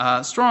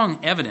strong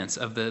evidence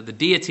of the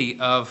deity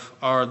of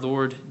our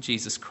Lord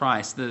Jesus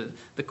Christ. The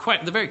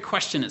very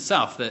question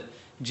itself that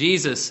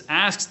Jesus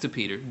asks to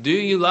Peter, "Do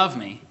you love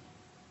me?"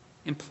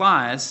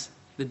 implies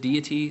the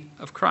deity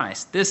of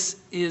Christ. This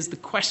is the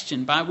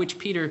question by which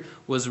Peter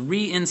was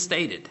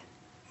reinstated.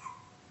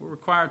 We're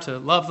required to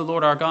love the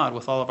Lord our God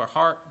with all of our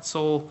heart,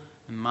 soul,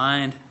 and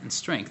mind, and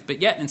strength.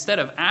 But yet, instead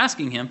of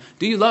asking him,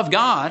 do you love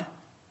God?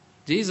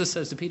 Jesus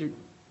says to Peter,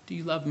 do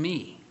you love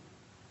me?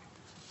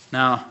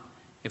 Now,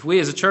 if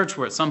we as a church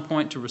were at some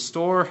point to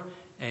restore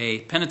a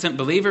penitent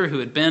believer who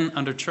had been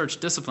under church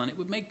discipline, it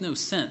would make no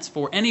sense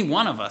for any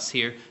one of us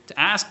here to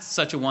ask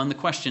such a one the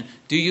question,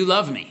 do you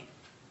love me?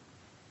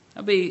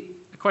 That would be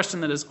a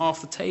question that is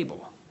off the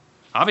table.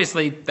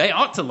 Obviously, they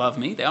ought to love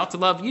me. They ought to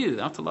love you.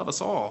 They ought to love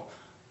us all.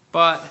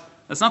 But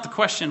that's not the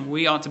question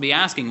we ought to be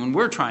asking when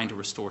we're trying to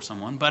restore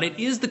someone. But it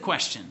is the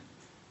question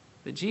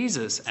that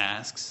Jesus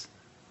asks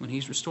when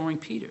he's restoring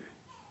Peter.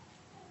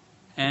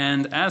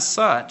 And as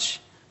such,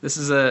 this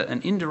is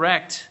an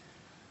indirect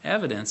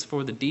evidence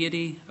for the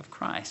deity of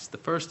Christ. The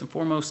first and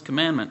foremost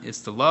commandment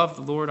is to love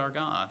the Lord our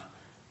God.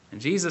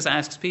 And Jesus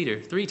asks Peter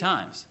 3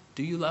 times,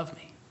 do you love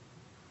me?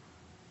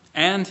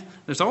 And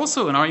there's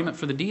also an argument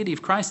for the deity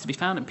of Christ to be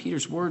found in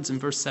Peter's words in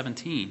verse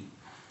 17,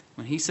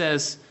 when he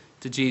says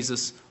to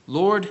Jesus,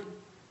 Lord,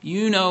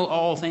 you know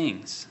all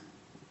things.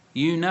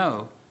 You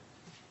know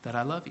that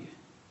I love you.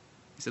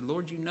 He said,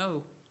 Lord, you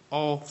know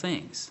all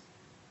things.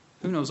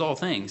 Who knows all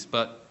things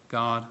but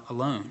God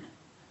alone?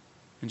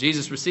 And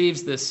Jesus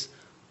receives this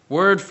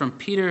word from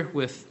Peter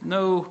with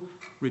no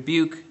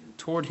rebuke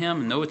toward him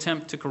and no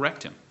attempt to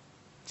correct him.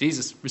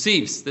 Jesus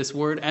receives this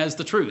word as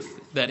the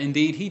truth, that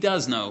indeed he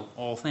does know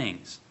all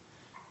things.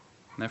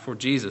 And therefore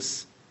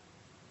Jesus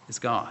is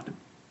God.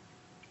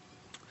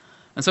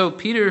 And so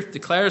Peter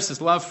declares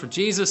his love for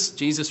Jesus.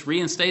 Jesus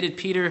reinstated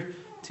Peter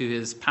to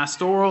his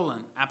pastoral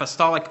and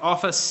apostolic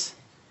office.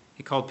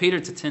 He called Peter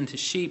to tend his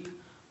sheep.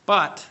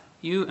 But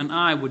you and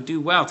I would do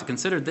well to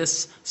consider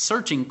this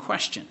searching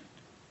question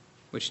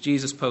which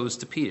Jesus posed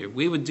to Peter.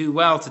 We would do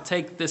well to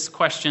take this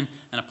question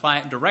and apply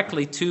it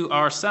directly to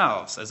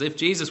ourselves, as if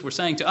Jesus were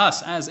saying to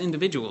us as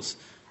individuals,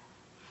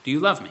 do you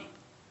love me?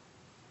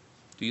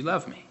 Do you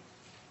love me?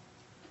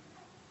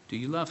 Do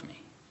you love me?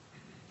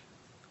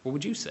 What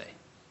would you say?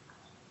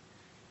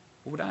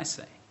 What would I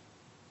say?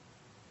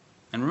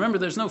 And remember,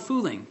 there's no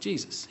fooling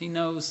Jesus. He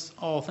knows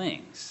all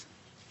things.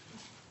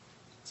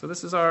 So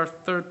this is our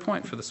third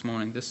point for this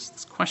morning,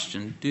 this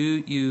question, do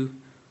you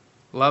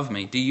love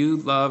me? Do you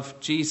love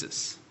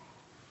Jesus?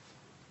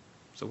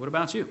 So what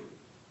about you?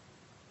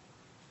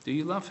 Do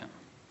you love him?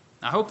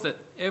 I hope that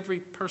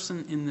every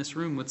person in this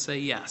room would say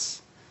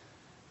yes.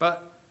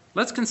 But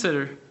let's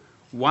consider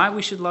why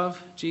we should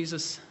love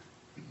Jesus,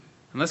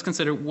 and let's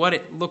consider what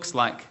it looks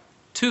like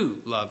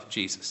to love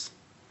Jesus.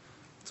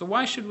 So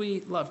why should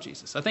we love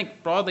Jesus? I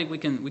think broadly we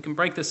can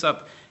break this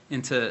up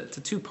into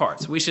 2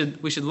 parts. We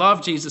should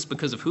love Jesus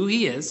because of who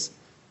he is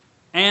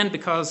and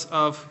because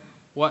of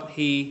what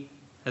he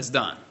has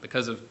done,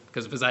 because of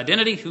his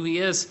identity, who he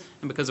is,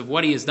 and because of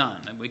what he has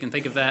done. And we can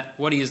think of that,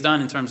 what he has done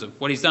in terms of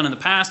what he's done in the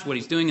past, what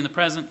he's doing in the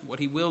present, what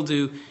he will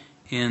do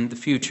in the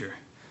future.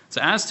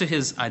 So as to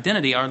his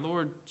identity, our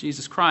Lord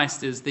Jesus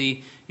Christ is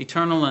the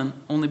eternal and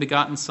only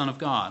begotten Son of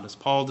God. As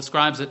Paul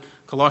describes it,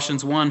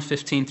 Colossians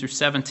 1:15 through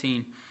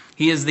 17,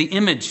 he is the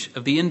image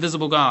of the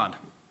invisible God,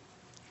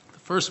 the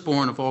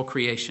firstborn of all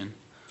creation.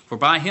 For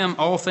by him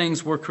all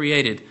things were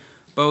created,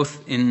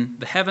 both in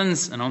the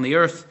heavens and on the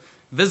earth,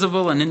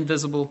 visible and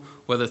invisible,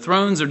 whether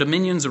thrones or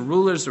dominions or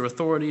rulers or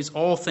authorities,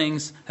 all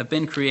things have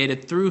been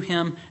created through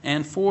him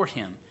and for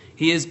him.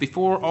 He is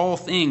before all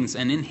things,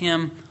 and in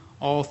him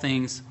all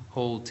things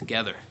hold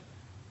together.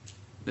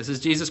 This is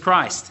Jesus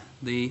Christ,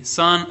 the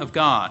Son of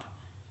God,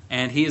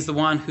 and he is the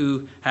one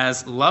who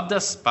has loved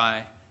us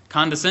by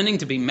condescending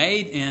to be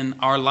made in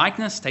our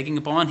likeness, taking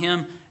upon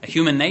him a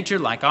human nature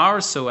like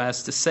ours so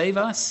as to save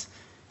us.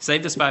 He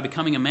saved us by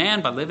becoming a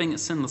man, by living a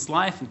sinless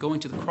life and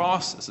going to the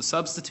cross as a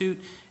substitute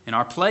in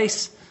our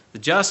place, the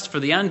just for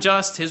the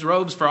unjust, his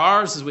robes for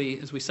ours, as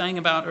we sang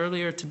about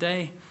earlier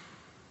today.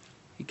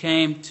 He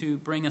came to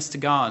bring us to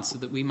God so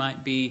that we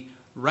might be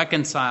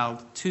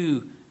reconciled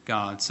to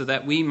God, so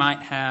that we might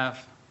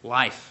have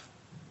life,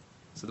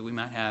 so that we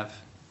might have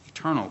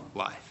eternal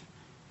life.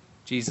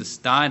 Jesus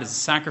died as a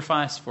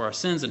sacrifice for our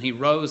sins, and he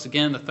rose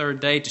again the 3rd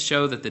day to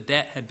show that the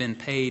debt had been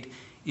paid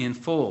in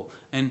full.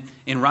 And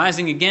in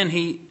rising again,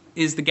 he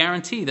is the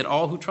guarantee that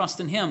all who trust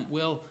in him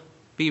will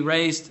be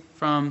raised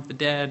from the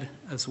dead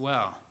as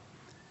well.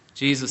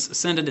 Jesus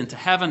ascended into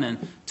heaven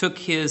and took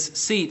his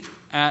seat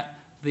at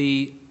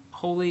the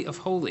Holy of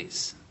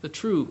Holies, the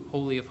true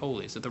Holy of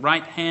Holies, at the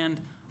right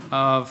hand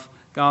of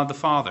God the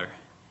Father.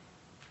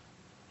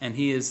 And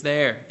he is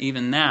there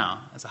even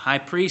now as a high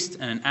priest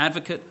and an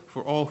advocate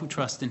for all who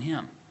trust in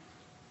him.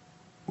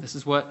 This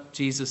is what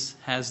Jesus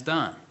has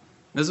done.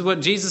 This is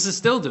what Jesus is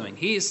still doing.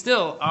 He is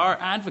still our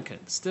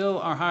advocate, still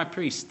our high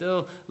priest,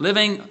 still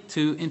living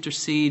to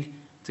intercede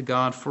to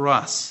God for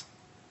us.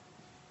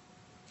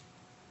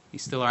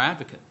 He's still our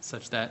advocate,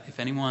 such that if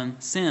anyone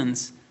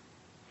sins,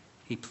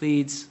 he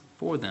pleads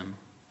for them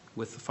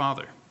with the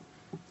Father.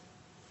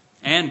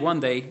 And one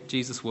day,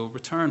 Jesus will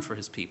return for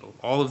his people.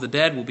 All of the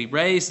dead will be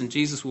raised, and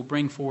Jesus will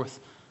bring forth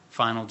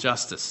final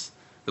justice.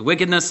 The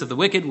wickedness of the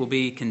wicked will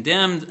be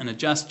condemned, and a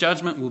just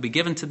judgment will be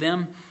given to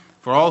them.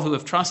 For all who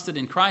have trusted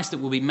in Christ, it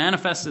will be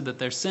manifested that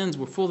their sins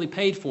were fully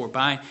paid for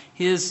by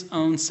his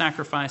own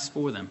sacrifice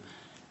for them.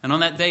 And on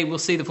that day, we'll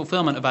see the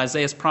fulfillment of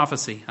Isaiah's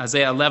prophecy,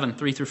 Isaiah 11,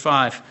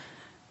 3-5,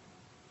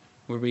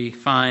 where we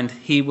find,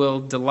 he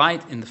will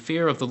delight in the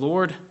fear of the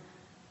Lord, and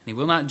he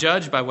will not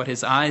judge by what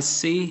his eyes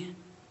see,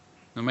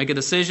 nor make a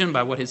decision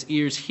by what his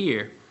ears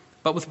hear,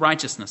 but with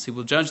righteousness he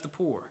will judge the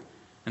poor,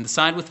 and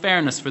decide with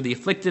fairness for the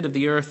afflicted of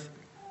the earth.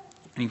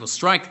 And he will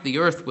strike the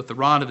earth with the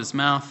rod of his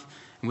mouth,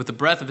 and with the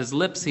breath of his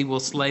lips he will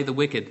slay the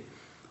wicked.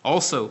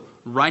 Also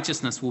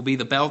righteousness will be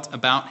the belt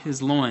about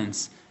his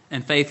loins,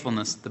 and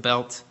faithfulness the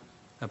belt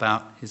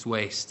about his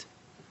waist.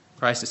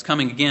 Christ is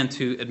coming again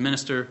to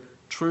administer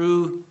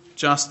true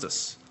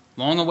justice.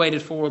 Long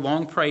awaited for,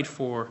 long prayed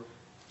for,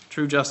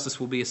 true justice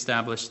will be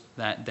established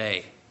that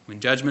day, when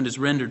judgment is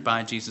rendered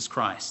by Jesus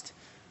Christ.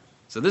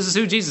 So this is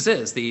who Jesus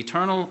is, the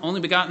eternal,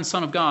 only begotten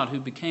Son of God who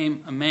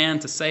became a man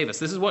to save us.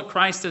 This is what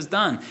Christ has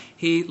done.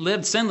 He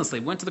lived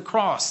sinlessly, went to the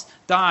cross,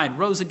 died,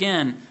 rose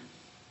again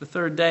the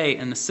third day,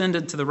 and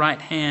ascended to the right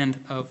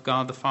hand of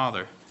God the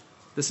Father.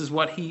 This is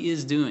what he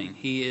is doing.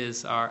 He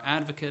is our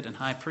advocate and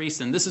high priest,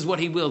 and this is what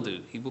he will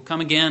do. He will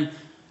come again,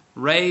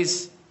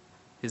 raise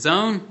his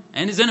own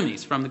and his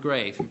enemies from the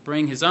grave,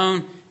 bring his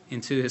own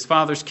into his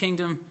Father's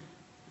kingdom,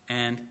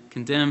 and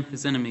condemn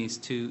his enemies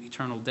to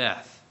eternal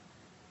death.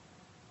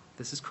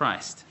 This is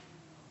Christ.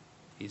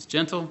 He's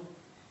gentle,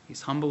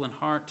 he's humble in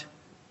heart.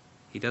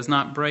 He does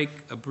not break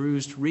a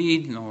bruised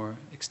reed nor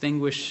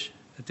extinguish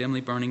a dimly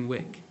burning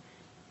wick.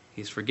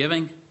 He's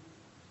forgiving,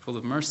 full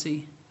of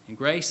mercy and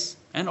grace,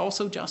 and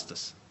also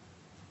justice.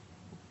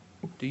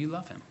 Do you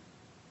love him?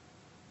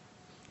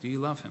 Do you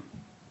love him?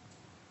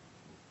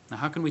 Now,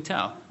 how can we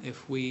tell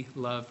if we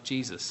love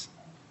Jesus?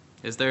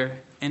 Is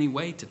there any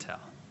way to tell?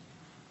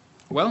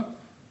 Well,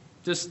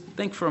 just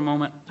think for a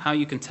moment how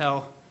you can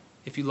tell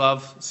if you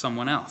love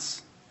someone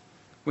else.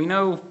 We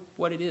know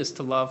what it is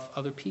to love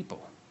other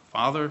people.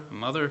 Father,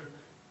 mother,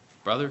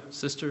 brother,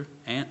 sister,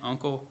 aunt,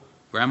 uncle,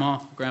 grandma,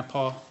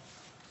 grandpa,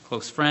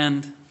 close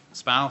friend,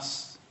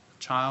 spouse,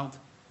 child.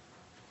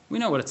 We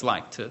know what it's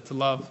like to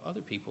love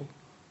other people.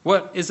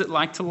 What is it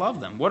like to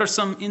love them? What are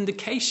some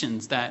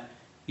indications that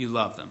you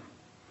love them?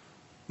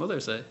 Well,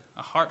 there's a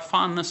heart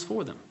fondness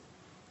for them.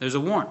 There's a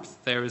warmth.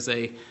 There is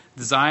a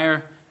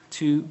desire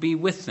to be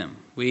with them.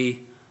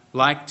 We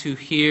like to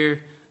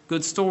hear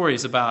good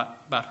stories about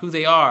who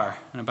they are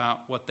and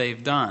about what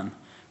they've done.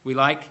 We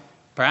like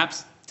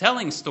perhaps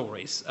telling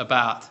stories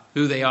about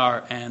who they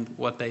are and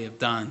what they have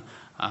done.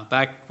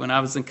 Back when I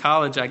was in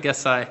college, I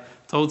guess I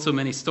told so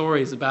many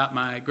stories about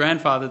my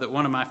grandfather that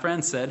one of my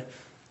friends said,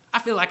 "I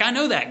feel like I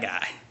know that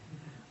guy."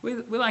 We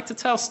like to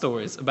tell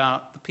stories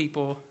about the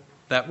people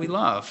that we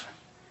love.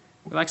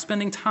 We like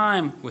spending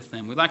time with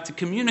them. We like to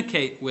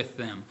communicate with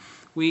them.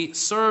 We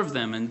serve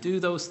them and do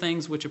those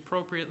things which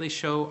appropriately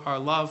show our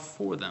love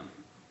for them.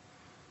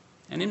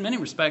 And in many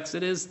respects,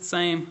 it is the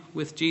same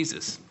with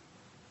Jesus.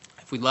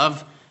 If we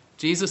love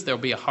Jesus, there'll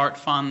be a heart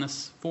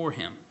fondness for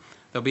him.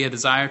 There'll be a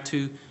desire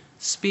to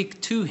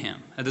speak to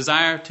him, a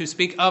desire to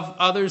speak of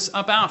others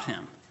about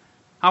him.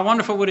 How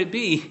wonderful would it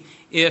be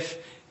if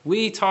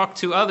we talked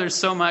to others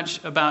so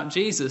much about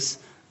Jesus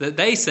that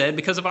they said,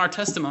 because of our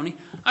testimony,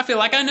 "I feel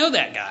like I know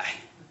that guy."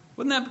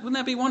 Wouldn't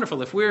that be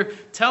wonderful if we're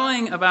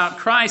telling about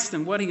Christ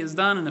and what he has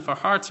done, and if our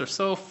hearts are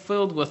so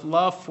filled with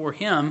love for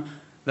him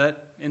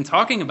that in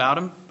talking about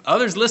him,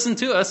 others listen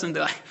to us and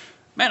they're like,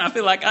 "Man, I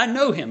feel like I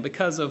know him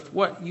because of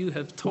what you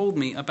have told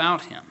me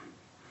about him."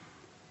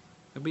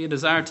 There'll be a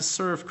desire to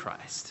serve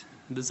Christ,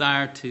 a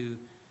desire to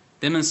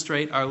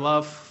demonstrate our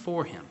love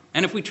for him.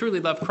 And if we truly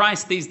love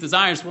Christ, these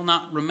desires will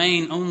not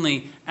remain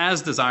only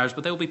as desires,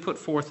 but they will be put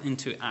forth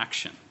into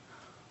action.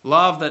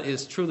 Love that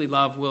is truly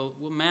love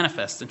will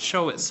manifest and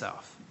show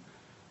itself.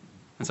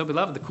 And so,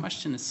 beloved, the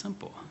question is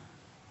simple.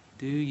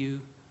 Do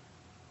you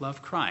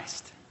love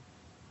Christ?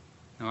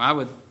 Now, I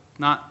would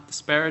not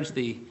disparage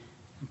the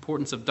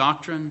importance of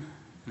doctrine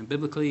and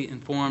biblically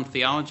informed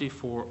theology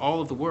for all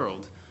of the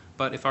world,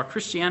 but if our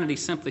Christianity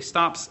simply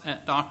stops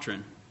at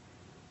doctrine,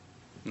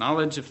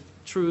 knowledge of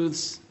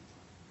truths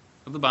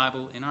of the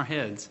Bible in our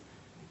heads,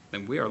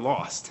 then we are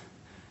lost.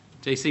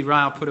 J.C.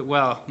 Ryle put it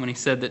well when he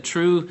said that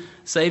true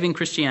saving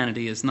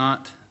Christianity is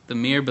not the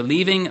mere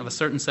believing of a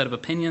certain set of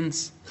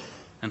opinions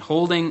and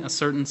holding a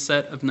certain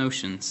set of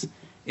notions.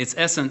 Its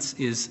essence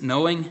is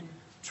knowing,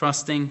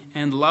 trusting,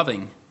 and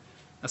loving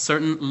a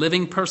certain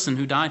living person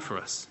who died for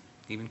us,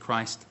 even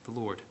Christ the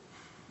Lord.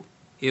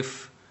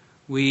 If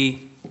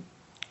we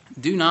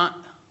do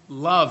not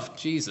love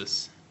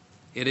Jesus,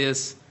 it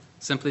is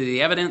simply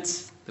the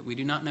evidence that we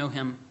do not know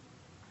him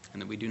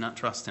and that we do not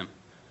trust him.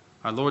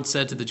 Our Lord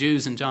said to the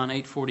Jews in John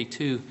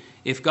 8:42,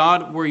 "If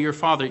God were your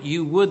Father,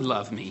 you would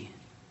love me,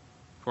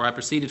 for I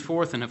proceeded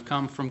forth and have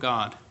come from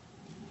God."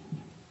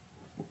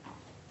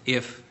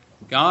 If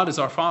God is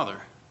our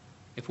Father,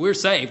 if we're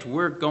saved,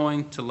 we're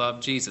going to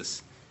love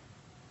Jesus.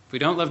 If we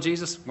don't love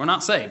Jesus, we're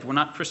not saved. We're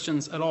not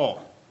Christians at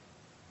all.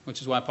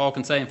 which is why Paul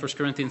can say in 1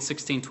 Corinthians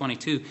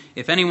 16:22,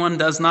 if anyone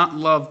does not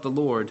love the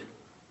Lord,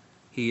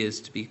 he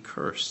is to be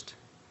cursed.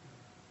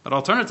 But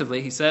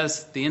alternatively, he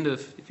says at the end of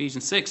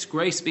Ephesians 6,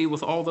 grace be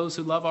with all those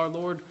who love our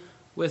Lord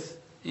with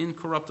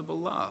incorruptible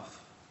love.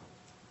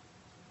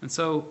 And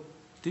so,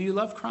 do you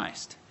love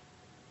Christ?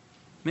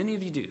 Many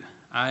of you do.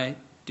 I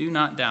do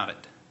not doubt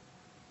it.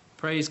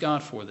 Praise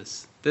God for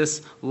this.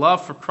 This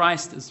love for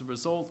Christ is the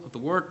result of the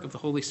work of the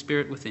Holy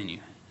Spirit within you.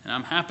 And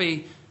I'm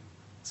happy,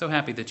 so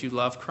happy that you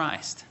love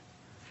Christ.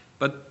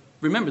 But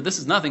remember, this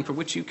is nothing for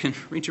which you can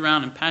reach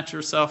around and pat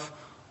yourself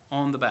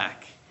on the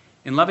back.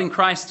 In loving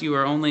Christ, you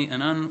are only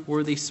an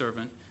unworthy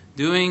servant,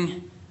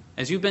 doing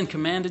as you've been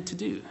commanded to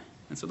do.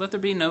 And so let there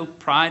be no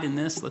pride in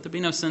this. Let there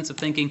be no sense of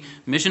thinking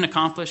mission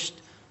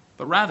accomplished,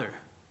 but rather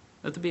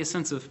let there be a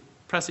sense of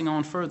pressing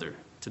on further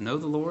to know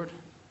the Lord,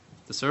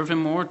 to serve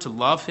Him more, to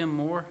love Him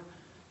more.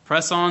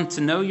 Press on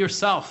to know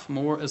yourself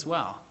more as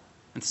well,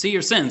 and see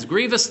your sins,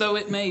 grievous though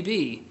it may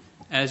be,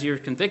 as you're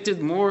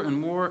convicted more and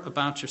more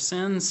about your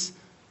sins.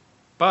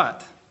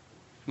 But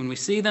when we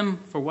see them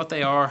for what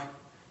they are,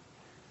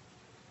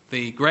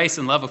 the grace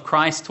and love of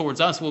Christ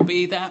towards us will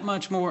be that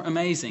much more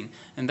amazing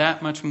and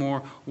that much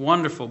more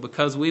wonderful,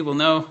 because we will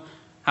know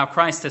how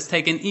Christ has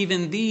taken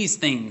even these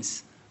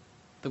things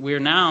that we are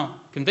now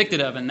convicted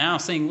of and now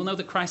seeing. We'll know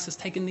that Christ has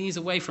taken these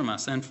away from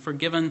us and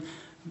forgiven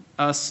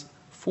us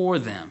for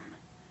them.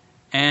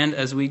 And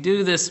as we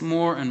do this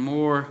more and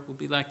more, we'll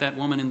be like that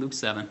woman in Luke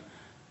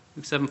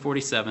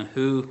 7:47,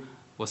 who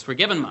was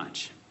forgiven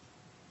much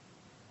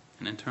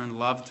and in turn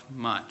loved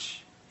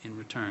much in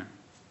return.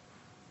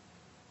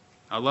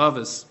 Our love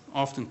is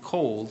often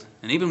cold,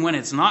 and even when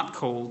it's not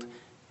cold,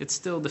 it's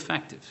still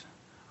defective.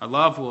 Our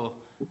love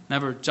will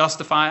never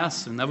justify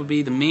us and never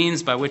be the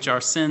means by which our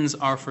sins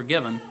are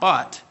forgiven.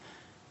 But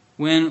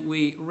when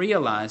we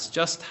realize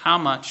just how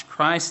much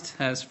Christ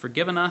has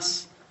forgiven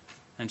us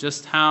and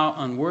just how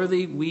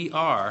unworthy we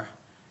are,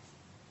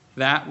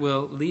 that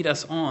will lead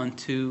us on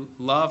to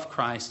love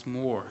Christ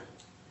more.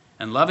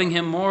 And loving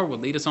Him more will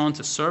lead us on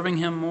to serving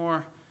Him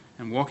more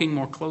and walking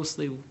more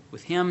closely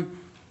with Him.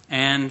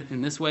 And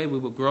in this way, we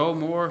will grow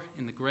more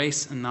in the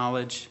grace and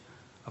knowledge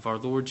of our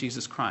Lord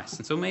Jesus Christ.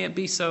 And so may it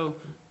be so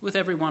with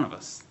every one of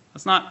us.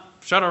 Let's not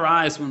shut our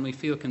eyes when we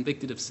feel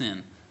convicted of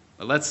sin,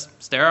 but let's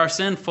stare our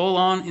sin full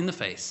on in the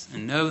face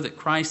and know that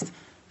Christ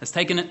has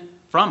taken it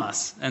from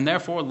us and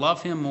therefore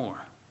love Him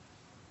more.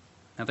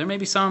 Now, there may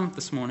be some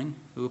this morning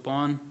who,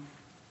 upon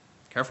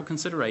careful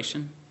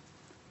consideration,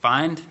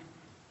 find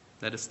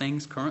that as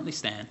things currently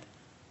stand,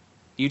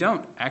 you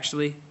don't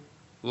actually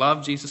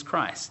love Jesus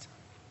Christ.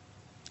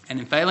 And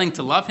in failing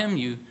to love Him,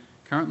 you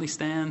currently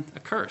stand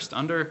accursed,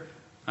 under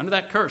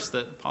that curse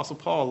that Apostle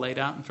Paul laid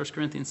out in 1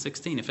 Corinthians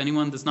 16. If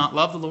anyone does not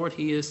love the Lord,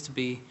 he is to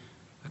be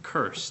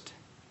accursed.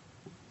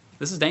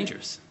 This is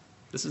dangerous.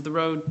 This is the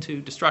road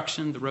to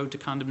destruction, the road to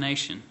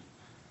condemnation.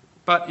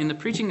 But in the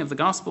preaching of the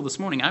gospel this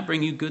morning, I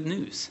bring you good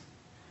news.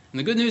 And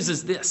the good news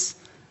is this,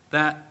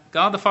 that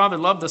God the Father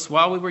loved us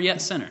while we were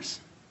yet sinners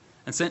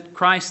and sent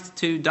Christ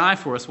to die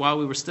for us while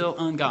we were still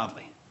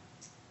ungodly.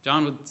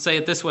 John would say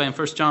it this way in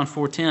 1 John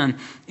 4:10,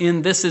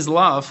 in this is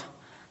love,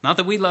 not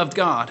that we loved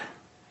God,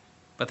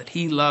 but that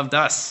He loved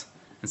us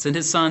and sent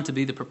His Son to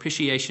be the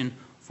propitiation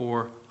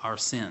for our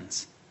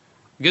sins.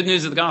 The good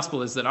news of the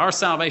gospel is that our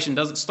salvation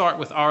doesn't start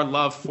with our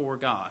love for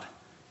God.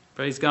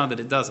 Praise God that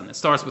it doesn't. It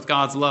starts with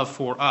God's love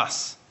for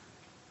us,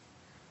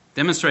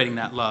 demonstrating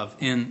that love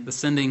in the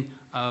sending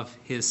of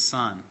His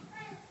Son.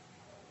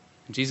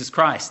 And Jesus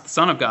Christ, the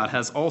Son of God,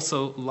 has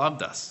also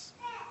loved us.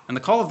 And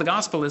the call of the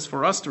gospel is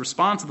for us to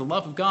respond to the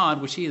love of God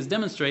which He has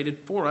demonstrated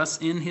for us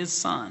in His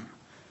Son.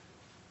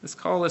 This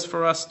call is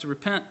for us to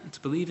repent and to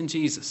believe in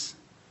Jesus,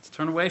 to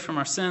turn away from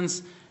our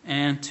sins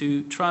and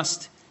to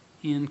trust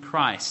in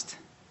Christ.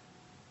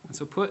 And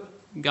so put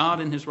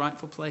God in His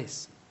rightful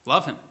place.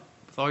 Love Him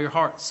with all your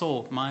heart,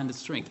 soul, mind, and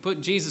strength.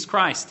 Put Jesus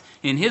Christ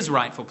in His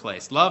rightful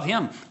place. Love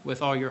Him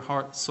with all your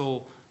heart,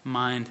 soul,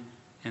 mind,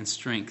 and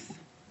strength.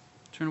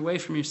 Turn away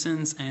from your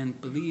sins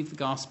and believe the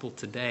gospel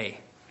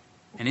today.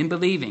 And in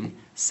believing,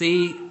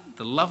 see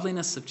the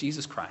loveliness of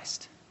Jesus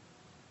Christ.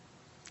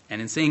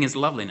 And in seeing His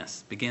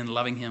loveliness, begin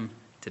loving Him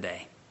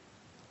today.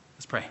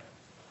 Let's pray.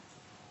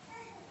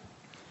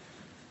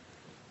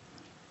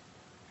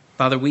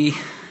 Father, we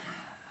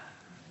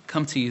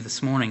come to You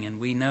this morning, and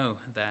we know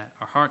that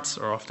our hearts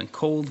are often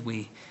cold.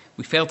 We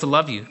fail to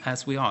love You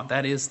as we ought.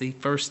 That is the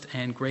first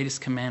and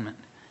greatest commandment.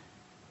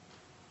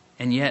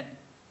 And yet,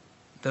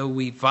 though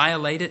we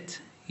violate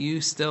it, You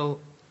still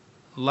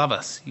love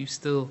us. You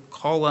still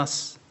call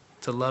us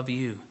to love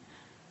You.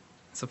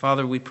 So,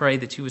 Father, we pray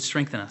that You would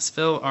strengthen us.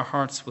 Fill our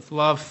hearts with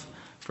love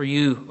for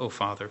You, O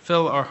Father.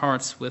 Fill our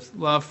hearts with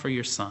love for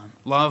Your Son,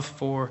 love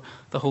for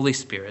the Holy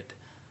Spirit.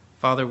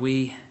 Father,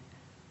 we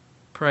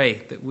pray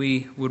that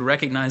we would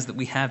recognize that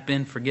we have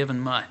been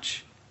forgiven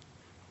much,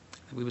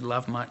 that we would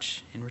love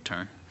much in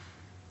return.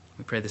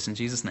 We pray this in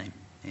Jesus' name.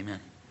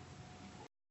 Amen.